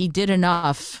he did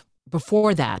enough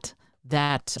before that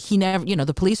he never,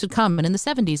 the police would come. And in the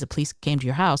 70s, the police came to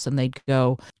your house and they'd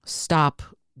go, stop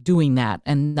doing that,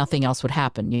 and nothing else would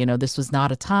happen. This was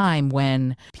not a time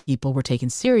when people were taken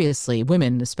seriously,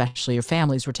 women especially, or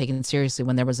families were taken seriously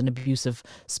when there was an abusive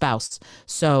spouse.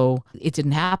 So it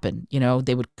didn't happen.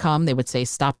 They would come, they would say,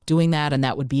 stop doing that, and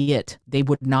that would be it. They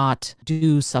would not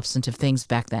do substantive things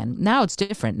back then. Now it's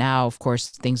different. Now, of course,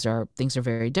 things are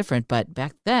very different. But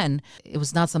back then, it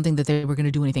was not something that they were going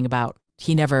to do anything about.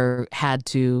 He never had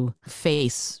to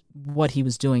face what he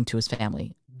was doing to his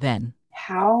family then.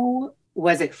 How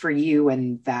was it for you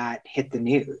when that hit the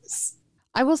news?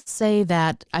 I will say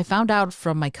that I found out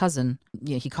from my cousin.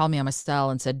 He called me on my cell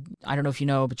and said, I don't know if you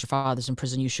know, but your father's in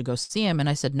prison. You should go see him. And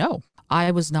I said, no,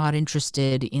 I was not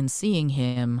interested in seeing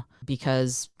him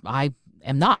because I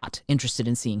am not interested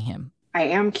in seeing him. I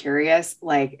am curious,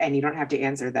 and you don't have to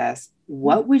answer this.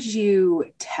 What would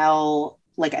you tell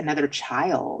another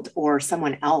child or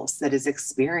someone else that has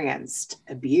experienced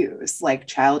abuse, like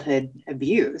childhood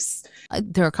abuse?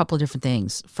 There are a couple of different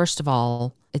things. First of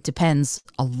all, it depends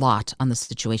a lot on the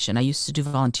situation. I used to do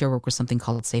volunteer work with something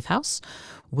called Safe House,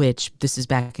 which this is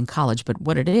back in college. But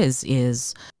what it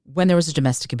is when there was a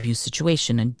domestic abuse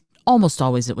situation, and almost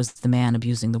always it was the man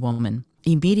abusing the woman.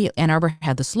 Ann Arbor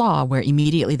had this law where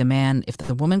immediately the man, if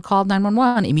the woman called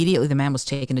 911, immediately the man was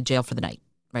taken to jail for the night.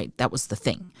 Right. That was the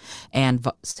thing. And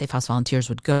Safe House volunteers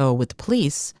would go with the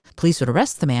police. Police would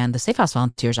arrest the man. The Safe House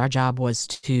volunteers, our job was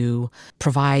to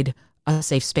provide a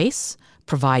safe space,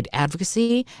 provide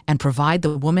advocacy, and provide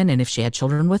the woman, and if she had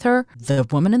children with her, the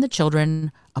woman and the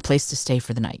children, a place to stay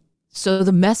for the night. So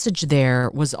the message there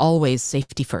was always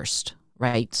safety first.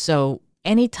 Right. So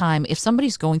anytime, if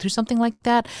somebody's going through something like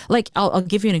that, I'll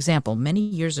give you an example. Many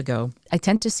years ago, I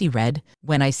tend to see red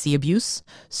when I see abuse.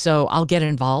 So I'll get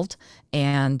involved.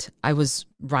 And I was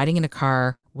riding in a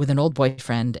car with an old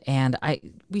boyfriend, and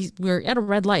we were at a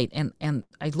red light, and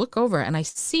I look over and I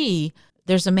see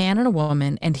There's a man and a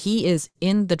woman, and he is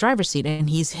in the driver's seat and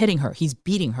he's hitting her. He's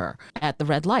beating her at the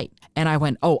red light. And I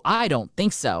went, oh, I don't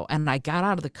think so. And I got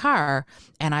out of the car,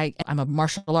 and I'm a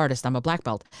martial artist. I'm a black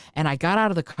belt. And I got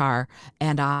out of the car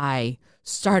and I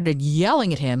started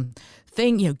yelling at him,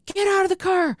 get out of the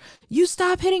car. You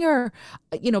stop hitting her.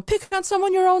 Pick on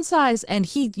someone your own size. And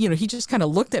he just kind of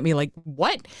looked at me like,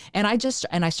 what? And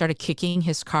I started kicking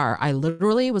his car. I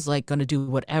literally was like going to do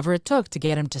whatever it took to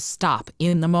get him to stop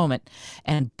in the moment.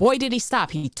 And boy, did he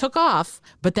stop. He took off.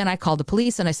 But then I called the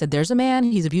police and I said, there's a man.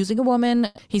 He's abusing a woman.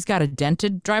 He's got a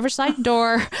dented driver's side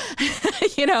door,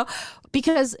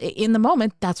 because in the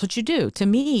moment, that's what you do. To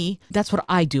me, that's what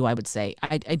I do, I would say.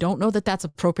 I don't know that that's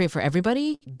appropriate for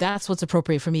everybody. That's what's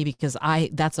appropriate for me, because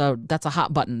that's a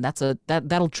hot button.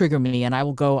 That'll trigger me, and I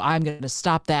will go, I'm going to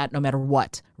stop that no matter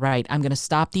what, right? I'm going to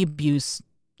stop the abuse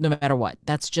no matter what.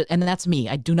 That's me.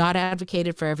 I do not advocate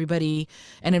it for everybody.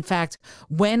 And in fact,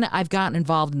 when I've gotten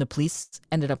involved and the police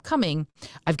ended up coming,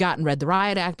 I've read the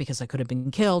Riot Act because I could have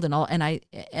been killed and all. And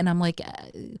I'm like,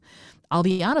 I'll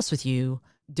be honest with you,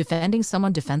 defending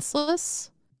someone defenseless,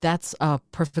 that's a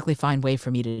perfectly fine way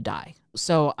for me to die.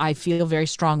 So I feel very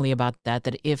strongly about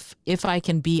that if I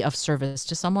can be of service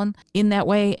to someone in that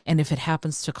way, and if it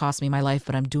happens to cost me my life,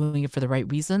 but I'm doing it for the right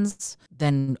reasons,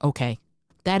 then okay.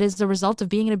 That is the result of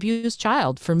being an abused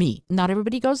child for me. Not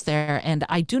everybody goes there, and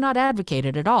I do not advocate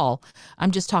it at all.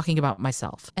 I'm just talking about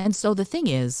myself. And so the thing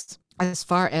is, as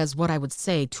far as what I would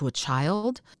say to a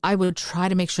child, I would try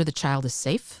to make sure the child is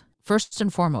safe. First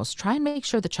and foremost, try and make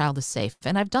sure the child is safe.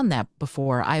 And I've done that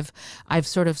before. I've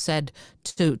sort of said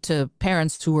to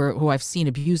parents who I've seen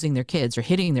abusing their kids or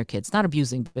hitting their kids, not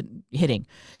abusing, but hitting,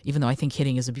 even though I think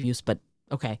hitting is abuse, but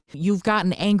okay. You've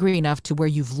gotten angry enough to where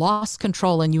you've lost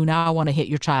control and you now want to hit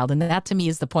your child. And that to me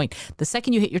is the point. The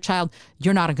second you hit your child,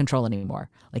 you're not in control anymore.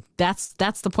 Like that's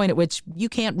the point at which you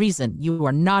can't reason. You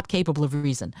are not capable of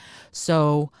reason.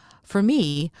 So for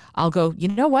me, I'll go, you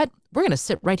know what? We're going to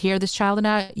sit right here, this child and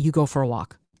I, you go for a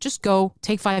walk. Just go,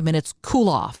 take 5 minutes, cool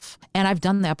off. And I've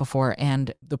done that before,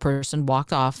 and the person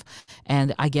walked off,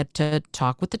 and I get to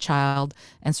talk with the child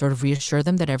and sort of reassure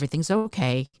them that everything's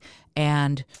okay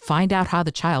and find out how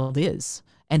the child is.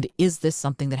 And is this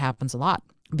something that happens a lot?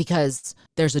 Because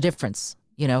there's a difference.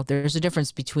 There's a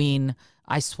difference between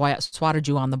I swatted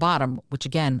you on the bottom, which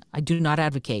again, I do not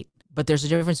advocate. But there's a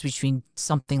difference between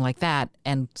something like that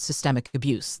and systemic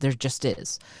abuse. There just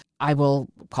is. I will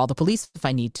call the police if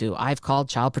I need to. I've called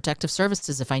Child Protective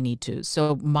Services if I need to.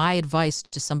 So my advice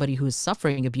to somebody who is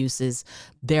suffering abuse is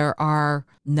there are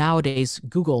nowadays,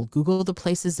 Google the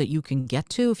places that you can get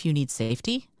to if you need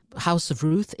safety. House of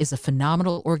Ruth is a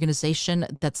phenomenal organization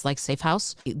that's like Safe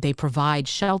House. They provide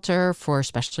shelter for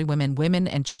especially women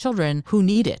and children who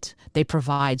need it. They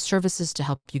provide services to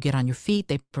help you get on your feet.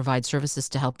 They provide services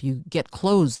to help you get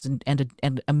clothes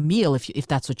and a meal if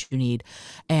that's what you need.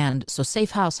 And so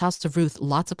Safe House, House of Ruth,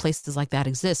 lots of places like that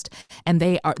exist. And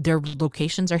their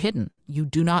locations are hidden. You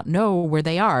do not know where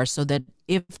they are, so that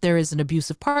if there is an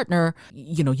abusive partner,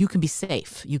 you can be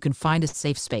safe. You can find a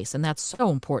safe space. And that's so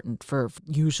important for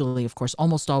usually, of course,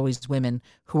 almost always women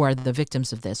who are the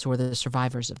victims of this, who are the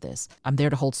survivors of this. I'm there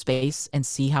to hold space and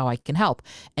see how I can help.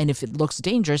 And if it looks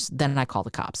dangerous, then I call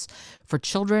the cops. For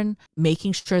children,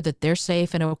 making sure that they're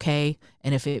safe and okay.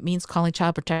 And if it means calling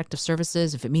Child Protective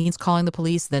Services, if it means calling the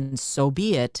police, then so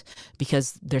be it,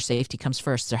 because their safety comes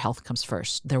first, their health comes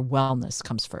first, their wellness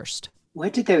comes first.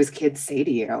 What did those kids say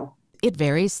to you? It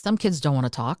varies. Some kids don't want to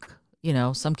talk.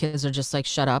 Some kids are just like,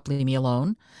 shut up, leave me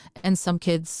alone. And some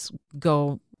kids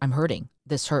go, I'm hurting.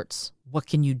 This hurts. What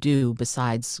can you do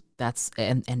besides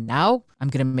and now I'm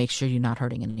going to make sure you're not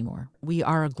hurting anymore. We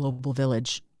are a global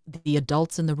village. The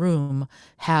adults in the room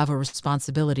have a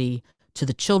responsibility to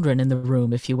the children in the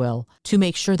room, if you will, to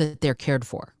make sure that they're cared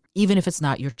for, even if it's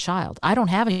not your child. I don't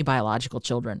have any biological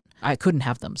children. I couldn't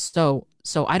have them. So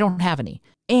I don't have any.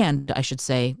 And I should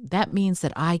say that means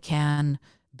that I can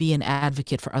be an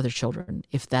advocate for other children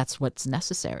if that's what's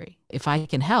necessary. If I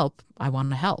can help, I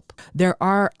want to help. There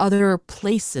are other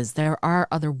places, there are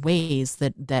other ways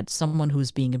that someone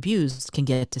who's being abused can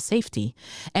get to safety.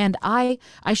 And I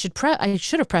should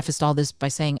have prefaced all this by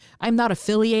saying I'm not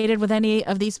affiliated with any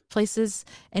of these places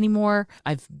anymore.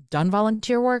 I've done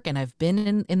volunteer work and I've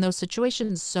been in those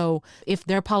situations. So if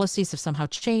their policies have somehow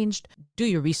changed, do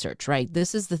your research, right?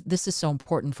 This is so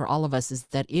important for all of us, is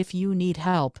that if you need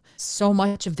help, so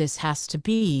much of this has to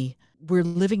be, we're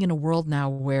living in a world now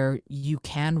where you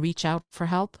can reach out for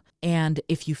help. And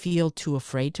if you feel too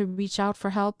afraid to reach out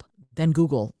for help, then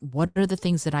Google, what are the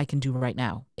things that I can do right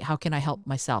now? How can I help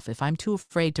myself? If I'm too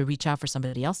afraid to reach out for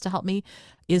somebody else to help me,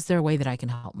 is there a way that I can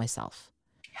help myself?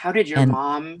 How did your And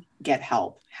mom get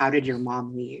help? How did your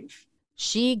mom leave?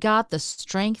 she got the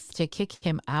strength to kick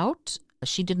him out.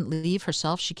 She didn't leave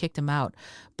herself. She kicked him out.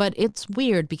 But it's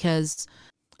weird because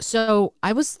so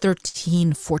I was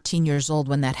 13, 14 years old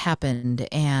when that happened,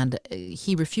 and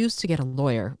he refused to get a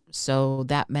lawyer. So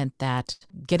that meant that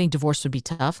getting divorced would be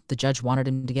tough. The judge wanted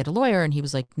him to get a lawyer, and he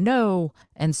was like, no.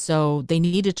 And so they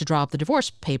needed to draw up the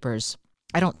divorce papers.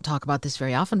 I don't talk about this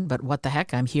very often, but what the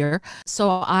heck, I'm here. So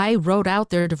I wrote out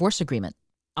their divorce agreement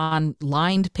on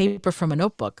lined paper from a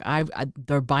notebook.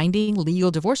 Their binding legal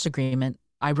divorce agreement,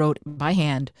 I wrote by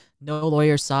hand. No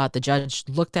lawyer saw it. The judge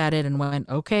looked at it and went,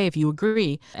 okay, if you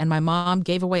agree. And my mom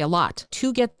gave away a lot.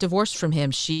 To get divorced from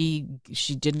him, she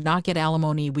did not get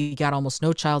alimony. We got almost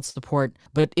no child support,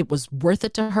 but it was worth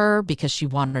it to her because she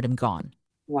wanted him gone.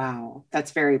 Wow,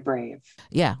 that's very brave.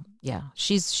 Yeah.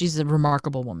 She's a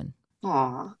remarkable woman.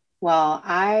 Aw. Well,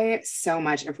 I so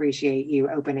much appreciate you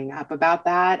opening up about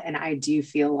that. And I do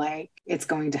feel like it's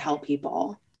going to help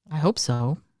people. I hope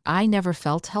so. I never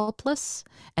felt helpless.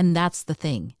 And that's the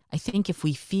thing. I think if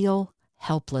we feel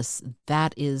helpless,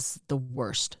 that is the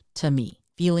worst to me,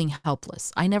 feeling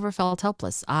helpless. I never felt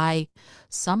helpless. I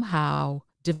somehow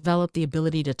developed the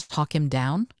ability to talk him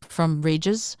down from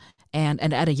rages and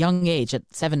at a young age, at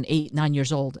 7, 8, 9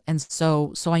 years old. And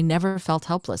so I never felt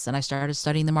helpless. And I started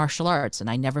studying the martial arts, and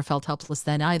I never felt helpless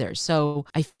then either. So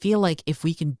I feel like if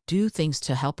we can do things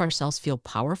to help ourselves feel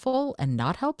powerful and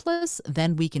not helpless,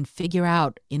 then we can figure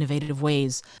out innovative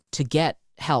ways to get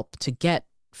help, to get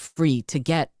free, to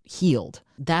get healed.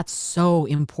 That's so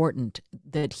important.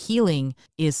 That healing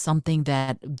is something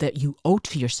that you owe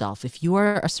to yourself. If you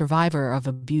are a survivor of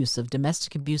abuse, of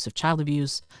domestic abuse, of child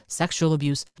abuse, sexual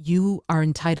abuse, you are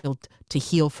entitled to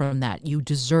heal from that. You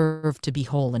deserve to be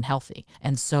whole and healthy.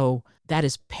 And so that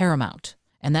is paramount.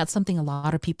 And that's something a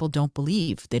lot of people don't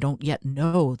believe. They don't yet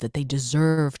know that they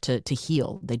deserve to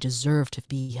heal. They deserve to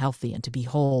be healthy and to be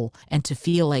whole and to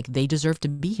feel like they deserve to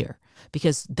be here.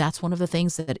 Because that's one of the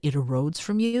things that it erodes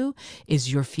from you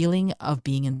is your feeling of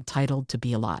being entitled to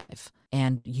be alive.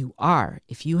 And you are.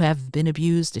 If you have been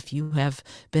abused, if you have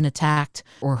been attacked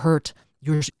or hurt,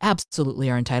 you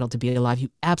absolutely are entitled to be alive. You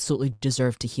absolutely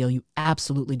deserve to heal. You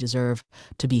absolutely deserve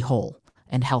to be whole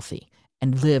and healthy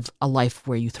and live a life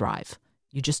where you thrive.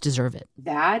 You just deserve it.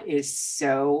 That is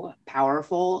so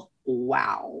powerful.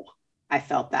 Wow. I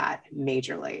felt that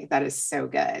majorly. That is so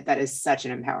good. That is such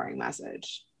an empowering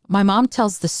message. My mom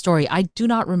tells this story. I do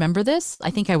not remember this. I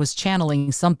think I was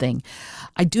channeling something.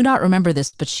 I do not remember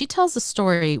this, but she tells a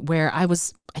story where I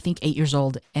was, I think, 8 years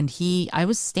old, and I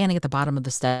was standing at the bottom of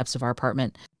the steps of our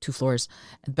apartment, 2 floors,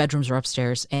 and bedrooms were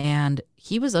upstairs, and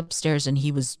he was upstairs, and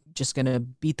he was just going to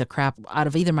beat the crap out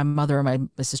of either my mother or my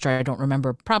sister. I don't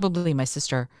remember. Probably my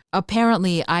sister.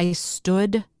 Apparently, I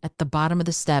stood at the bottom of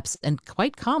the steps and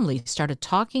quite calmly started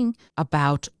talking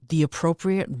about the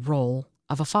appropriate role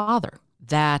of a father.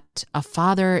 That a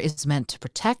father is meant to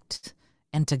protect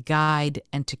and to guide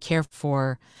and to care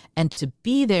for and to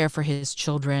be there for his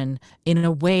children in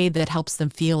a way that helps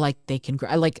them feel like they can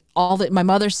grow. Like all that my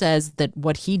mother says that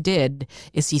what he did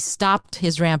is he stopped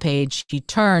his rampage. He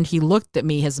turned, he looked at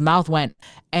me, his mouth went,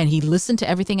 and he listened to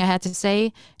everything I had to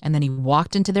say. And then he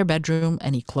walked into their bedroom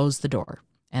and he closed the door.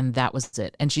 And that was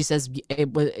it. And she says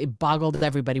it boggled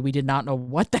everybody. We did not know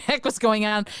what the heck was going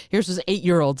on. Here's this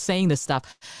 8-year-old saying this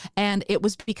stuff. And it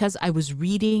was because I was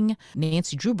reading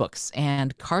Nancy Drew books.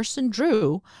 And Carson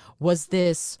Drew was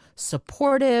this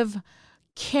supportive,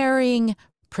 caring,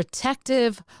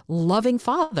 protective, loving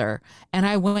father. And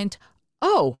I went,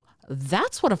 oh,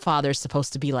 that's what a father is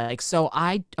supposed to be like. So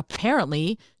I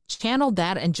apparently channeled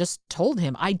that and just told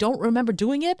him. I don't remember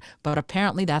doing it, but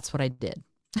apparently that's what I did.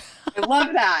 I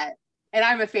love that. And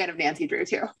I'm a fan of Nancy Drew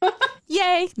too.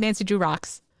 Yay, Nancy Drew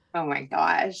rocks. Oh my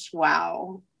gosh.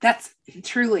 Wow. That's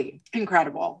truly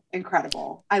incredible.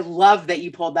 Incredible. I love that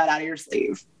you pulled that out of your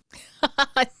sleeve.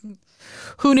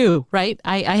 Who knew, right?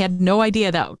 I had no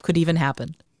idea that could even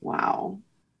happen. Wow.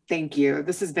 Thank you.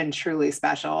 This has been truly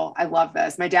special. I love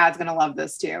this. My dad's going to love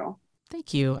this too.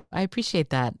 Thank you. I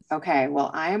appreciate that. Okay.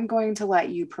 Well, I am going to let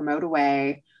you promote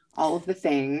away all of the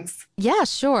things. Yeah,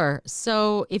 sure.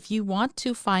 So if you want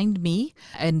to find me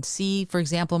and see, for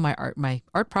example, my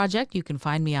art project, you can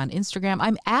find me on Instagram.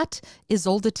 I'm at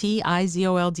Izolda T,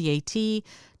 Izoldat,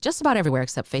 just about everywhere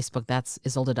except Facebook. That's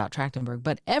Izolda.Trachtenberg.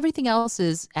 But everything else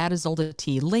is at Izolda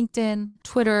T. LinkedIn,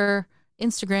 Twitter,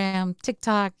 Instagram,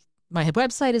 TikTok. My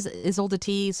website is Izolda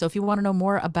T. So if you want to know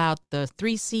more about the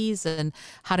 3 C's and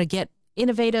how to get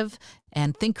innovative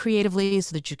and think creatively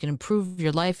so that you can improve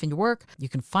your life and your work. You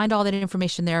can find all that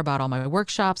information there about all my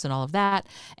workshops and all of that.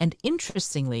 And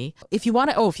interestingly, if you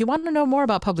want to know more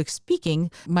about public speaking,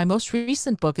 my most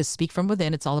recent book is Speak From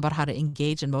Within. It's all about how to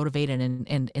engage and motivate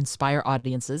and inspire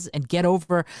audiences and get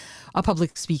over a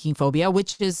public speaking phobia,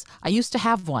 which is, I used to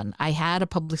have one. I had a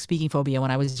public speaking phobia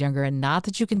when I was younger, and not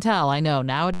that you can tell. I know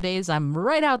nowadays I'm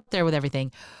right out there with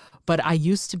everything. But I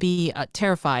used to be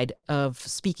terrified of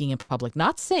speaking in public,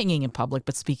 not singing in public,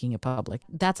 but speaking in public.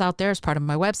 That's out there as part of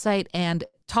my website. And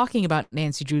talking about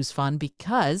Nancy Drew's fun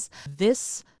because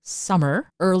this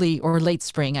summer, early or late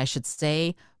spring, I should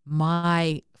say,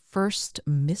 my first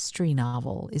mystery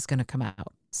novel is going to come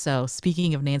out. So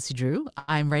speaking of Nancy Drew,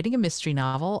 I'm writing a mystery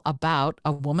novel about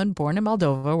a woman born in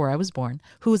Moldova, where I was born,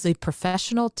 who is a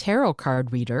professional tarot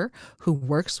card reader who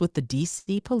works with the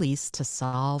DC police to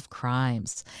solve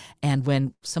crimes. And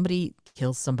when somebody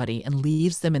kills somebody and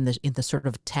leaves them in the sort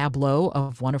of tableau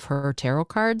of one of her tarot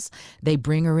cards, they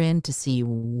bring her in to see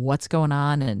what's going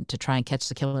on and to try and catch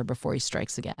the killer before he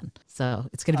strikes again. So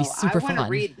it's going to be super fun. I want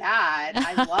to read that.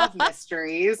 I love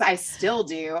mysteries. I still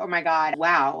do. Oh my God.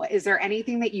 Wow. Is there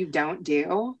anything that you don't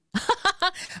do?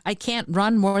 I can't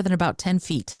run more than about 10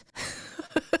 feet.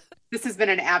 This has been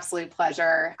an absolute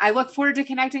pleasure. I look forward to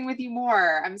connecting with you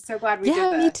more. I'm so glad we did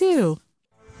this. Yeah, me too.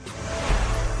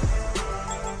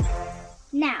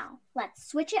 Now, let's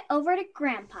switch it over to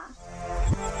Grandpa.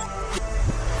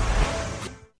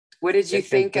 What did you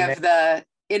think of the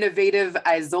innovative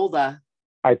Isolde?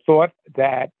 I thought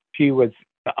that she was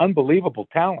an unbelievable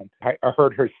talent. I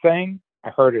heard her sing. I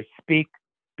heard her speak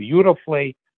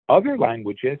beautifully other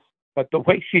languages, but the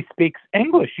way she speaks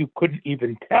English, you couldn't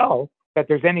even tell that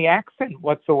there's any accent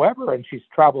whatsoever. And she's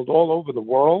traveled all over the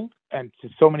world and to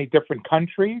so many different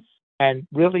countries and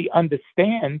really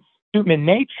understands human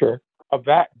nature of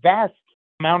that vast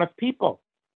amount of people.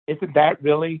 Isn't that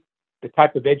really the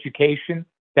type of education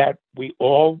that we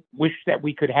all wish that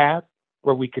we could have,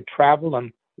 where we could travel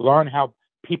and learn how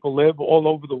people live all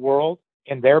over the world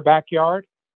in their backyard,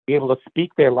 be able to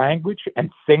speak their language and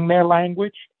sing their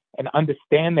language and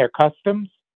understand their customs?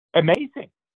 Amazing.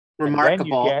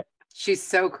 Remarkable. She's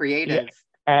so creative.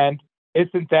 Yeah, and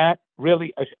isn't that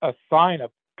really a sign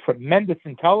of tremendous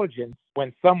intelligence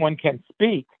when someone can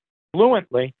speak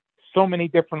fluently so many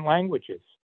different languages?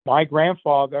 My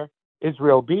grandfather,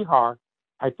 Israel Bihar,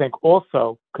 I think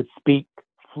also could speak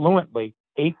fluently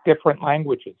 8 different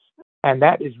languages. And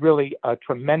that is really a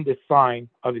tremendous sign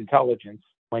of intelligence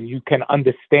when you can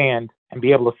understand and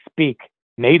be able to speak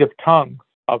native tongues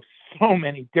of so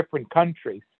many different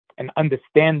countries and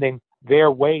understanding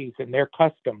their ways and their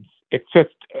customs. It's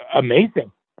just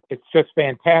amazing. It's just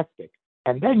fantastic.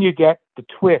 And then you get the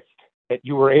twist that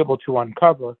you were able to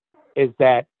uncover is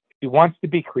that she wants to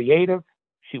be creative.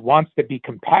 She wants to be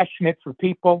compassionate for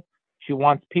people. She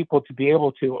wants people to be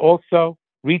able to also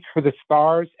reach for the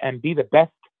stars and be the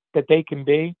best that they can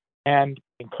be. And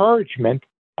encouragement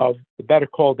of the Better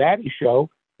Call Daddy show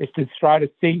is to try to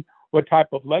see what type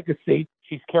of legacy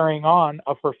she's carrying on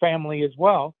of her family as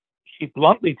well. She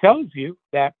bluntly tells you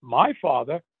that my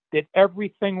father did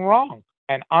everything wrong,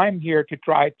 and I'm here to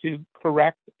try to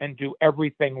correct and do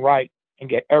everything right and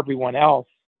get everyone else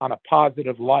on a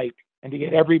positive light and to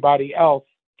get everybody else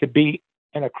to be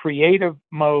in a creative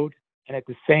mode and at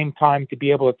the same time to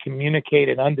be able to communicate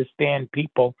and understand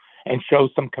people and show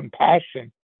some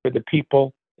compassion for the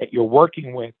people that you're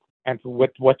working with and for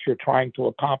what you're trying to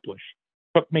accomplish.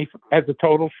 Took me as a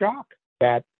total shock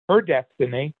that her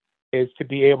destiny is to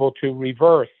be able to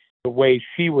reverse the way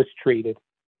she was treated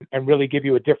and really give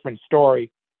you a different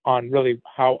story on really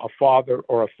how a father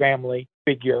or a family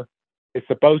figure is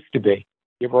supposed to be.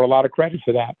 Give her a lot of credit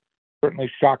for that.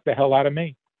 Certainly shocked the hell out of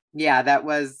me. Yeah, that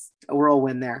was a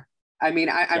whirlwind there. I mean,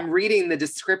 I'm reading the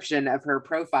description of her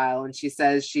profile, and she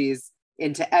says she's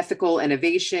into ethical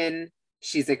innovation.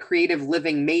 She's a creative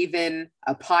living maven,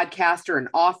 a podcaster, an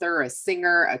author, a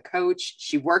singer, a coach.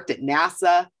 She worked at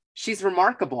NASA. She's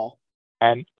remarkable.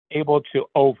 And able to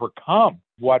overcome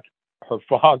what her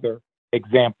father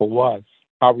example was.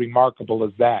 How remarkable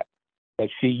is that? That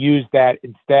she used that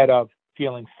instead of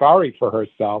feeling sorry for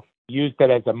herself, used it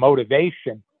as a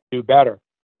motivation to do better,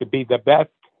 to be the best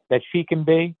that she can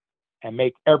be and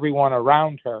make everyone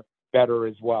around her better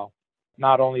as well.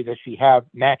 Not only does she have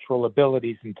natural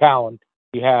abilities and talent,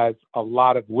 she has a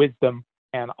lot of wisdom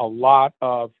and a lot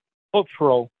of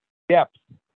cultural depth,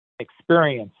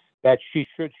 experience that she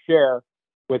should share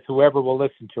with whoever will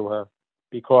listen to her,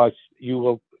 because you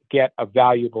will get a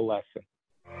valuable lesson.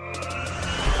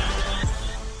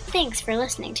 Thanks for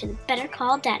listening to the Better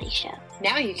Call Daddy Show.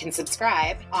 Now you can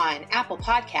subscribe on Apple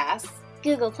Podcasts,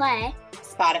 Google Play,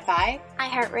 Spotify,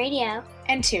 iHeartRadio,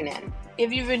 and TuneIn.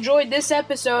 If you've enjoyed this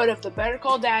episode of the Better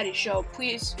Call Daddy Show,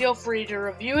 please feel free to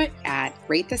review it at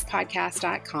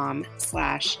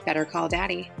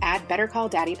ratethispodcast.com/BetterCallDaddy. Add Better Call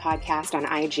Daddy Podcast on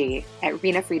IG at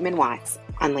Rena Friedman Watts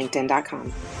on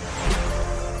LinkedIn.com.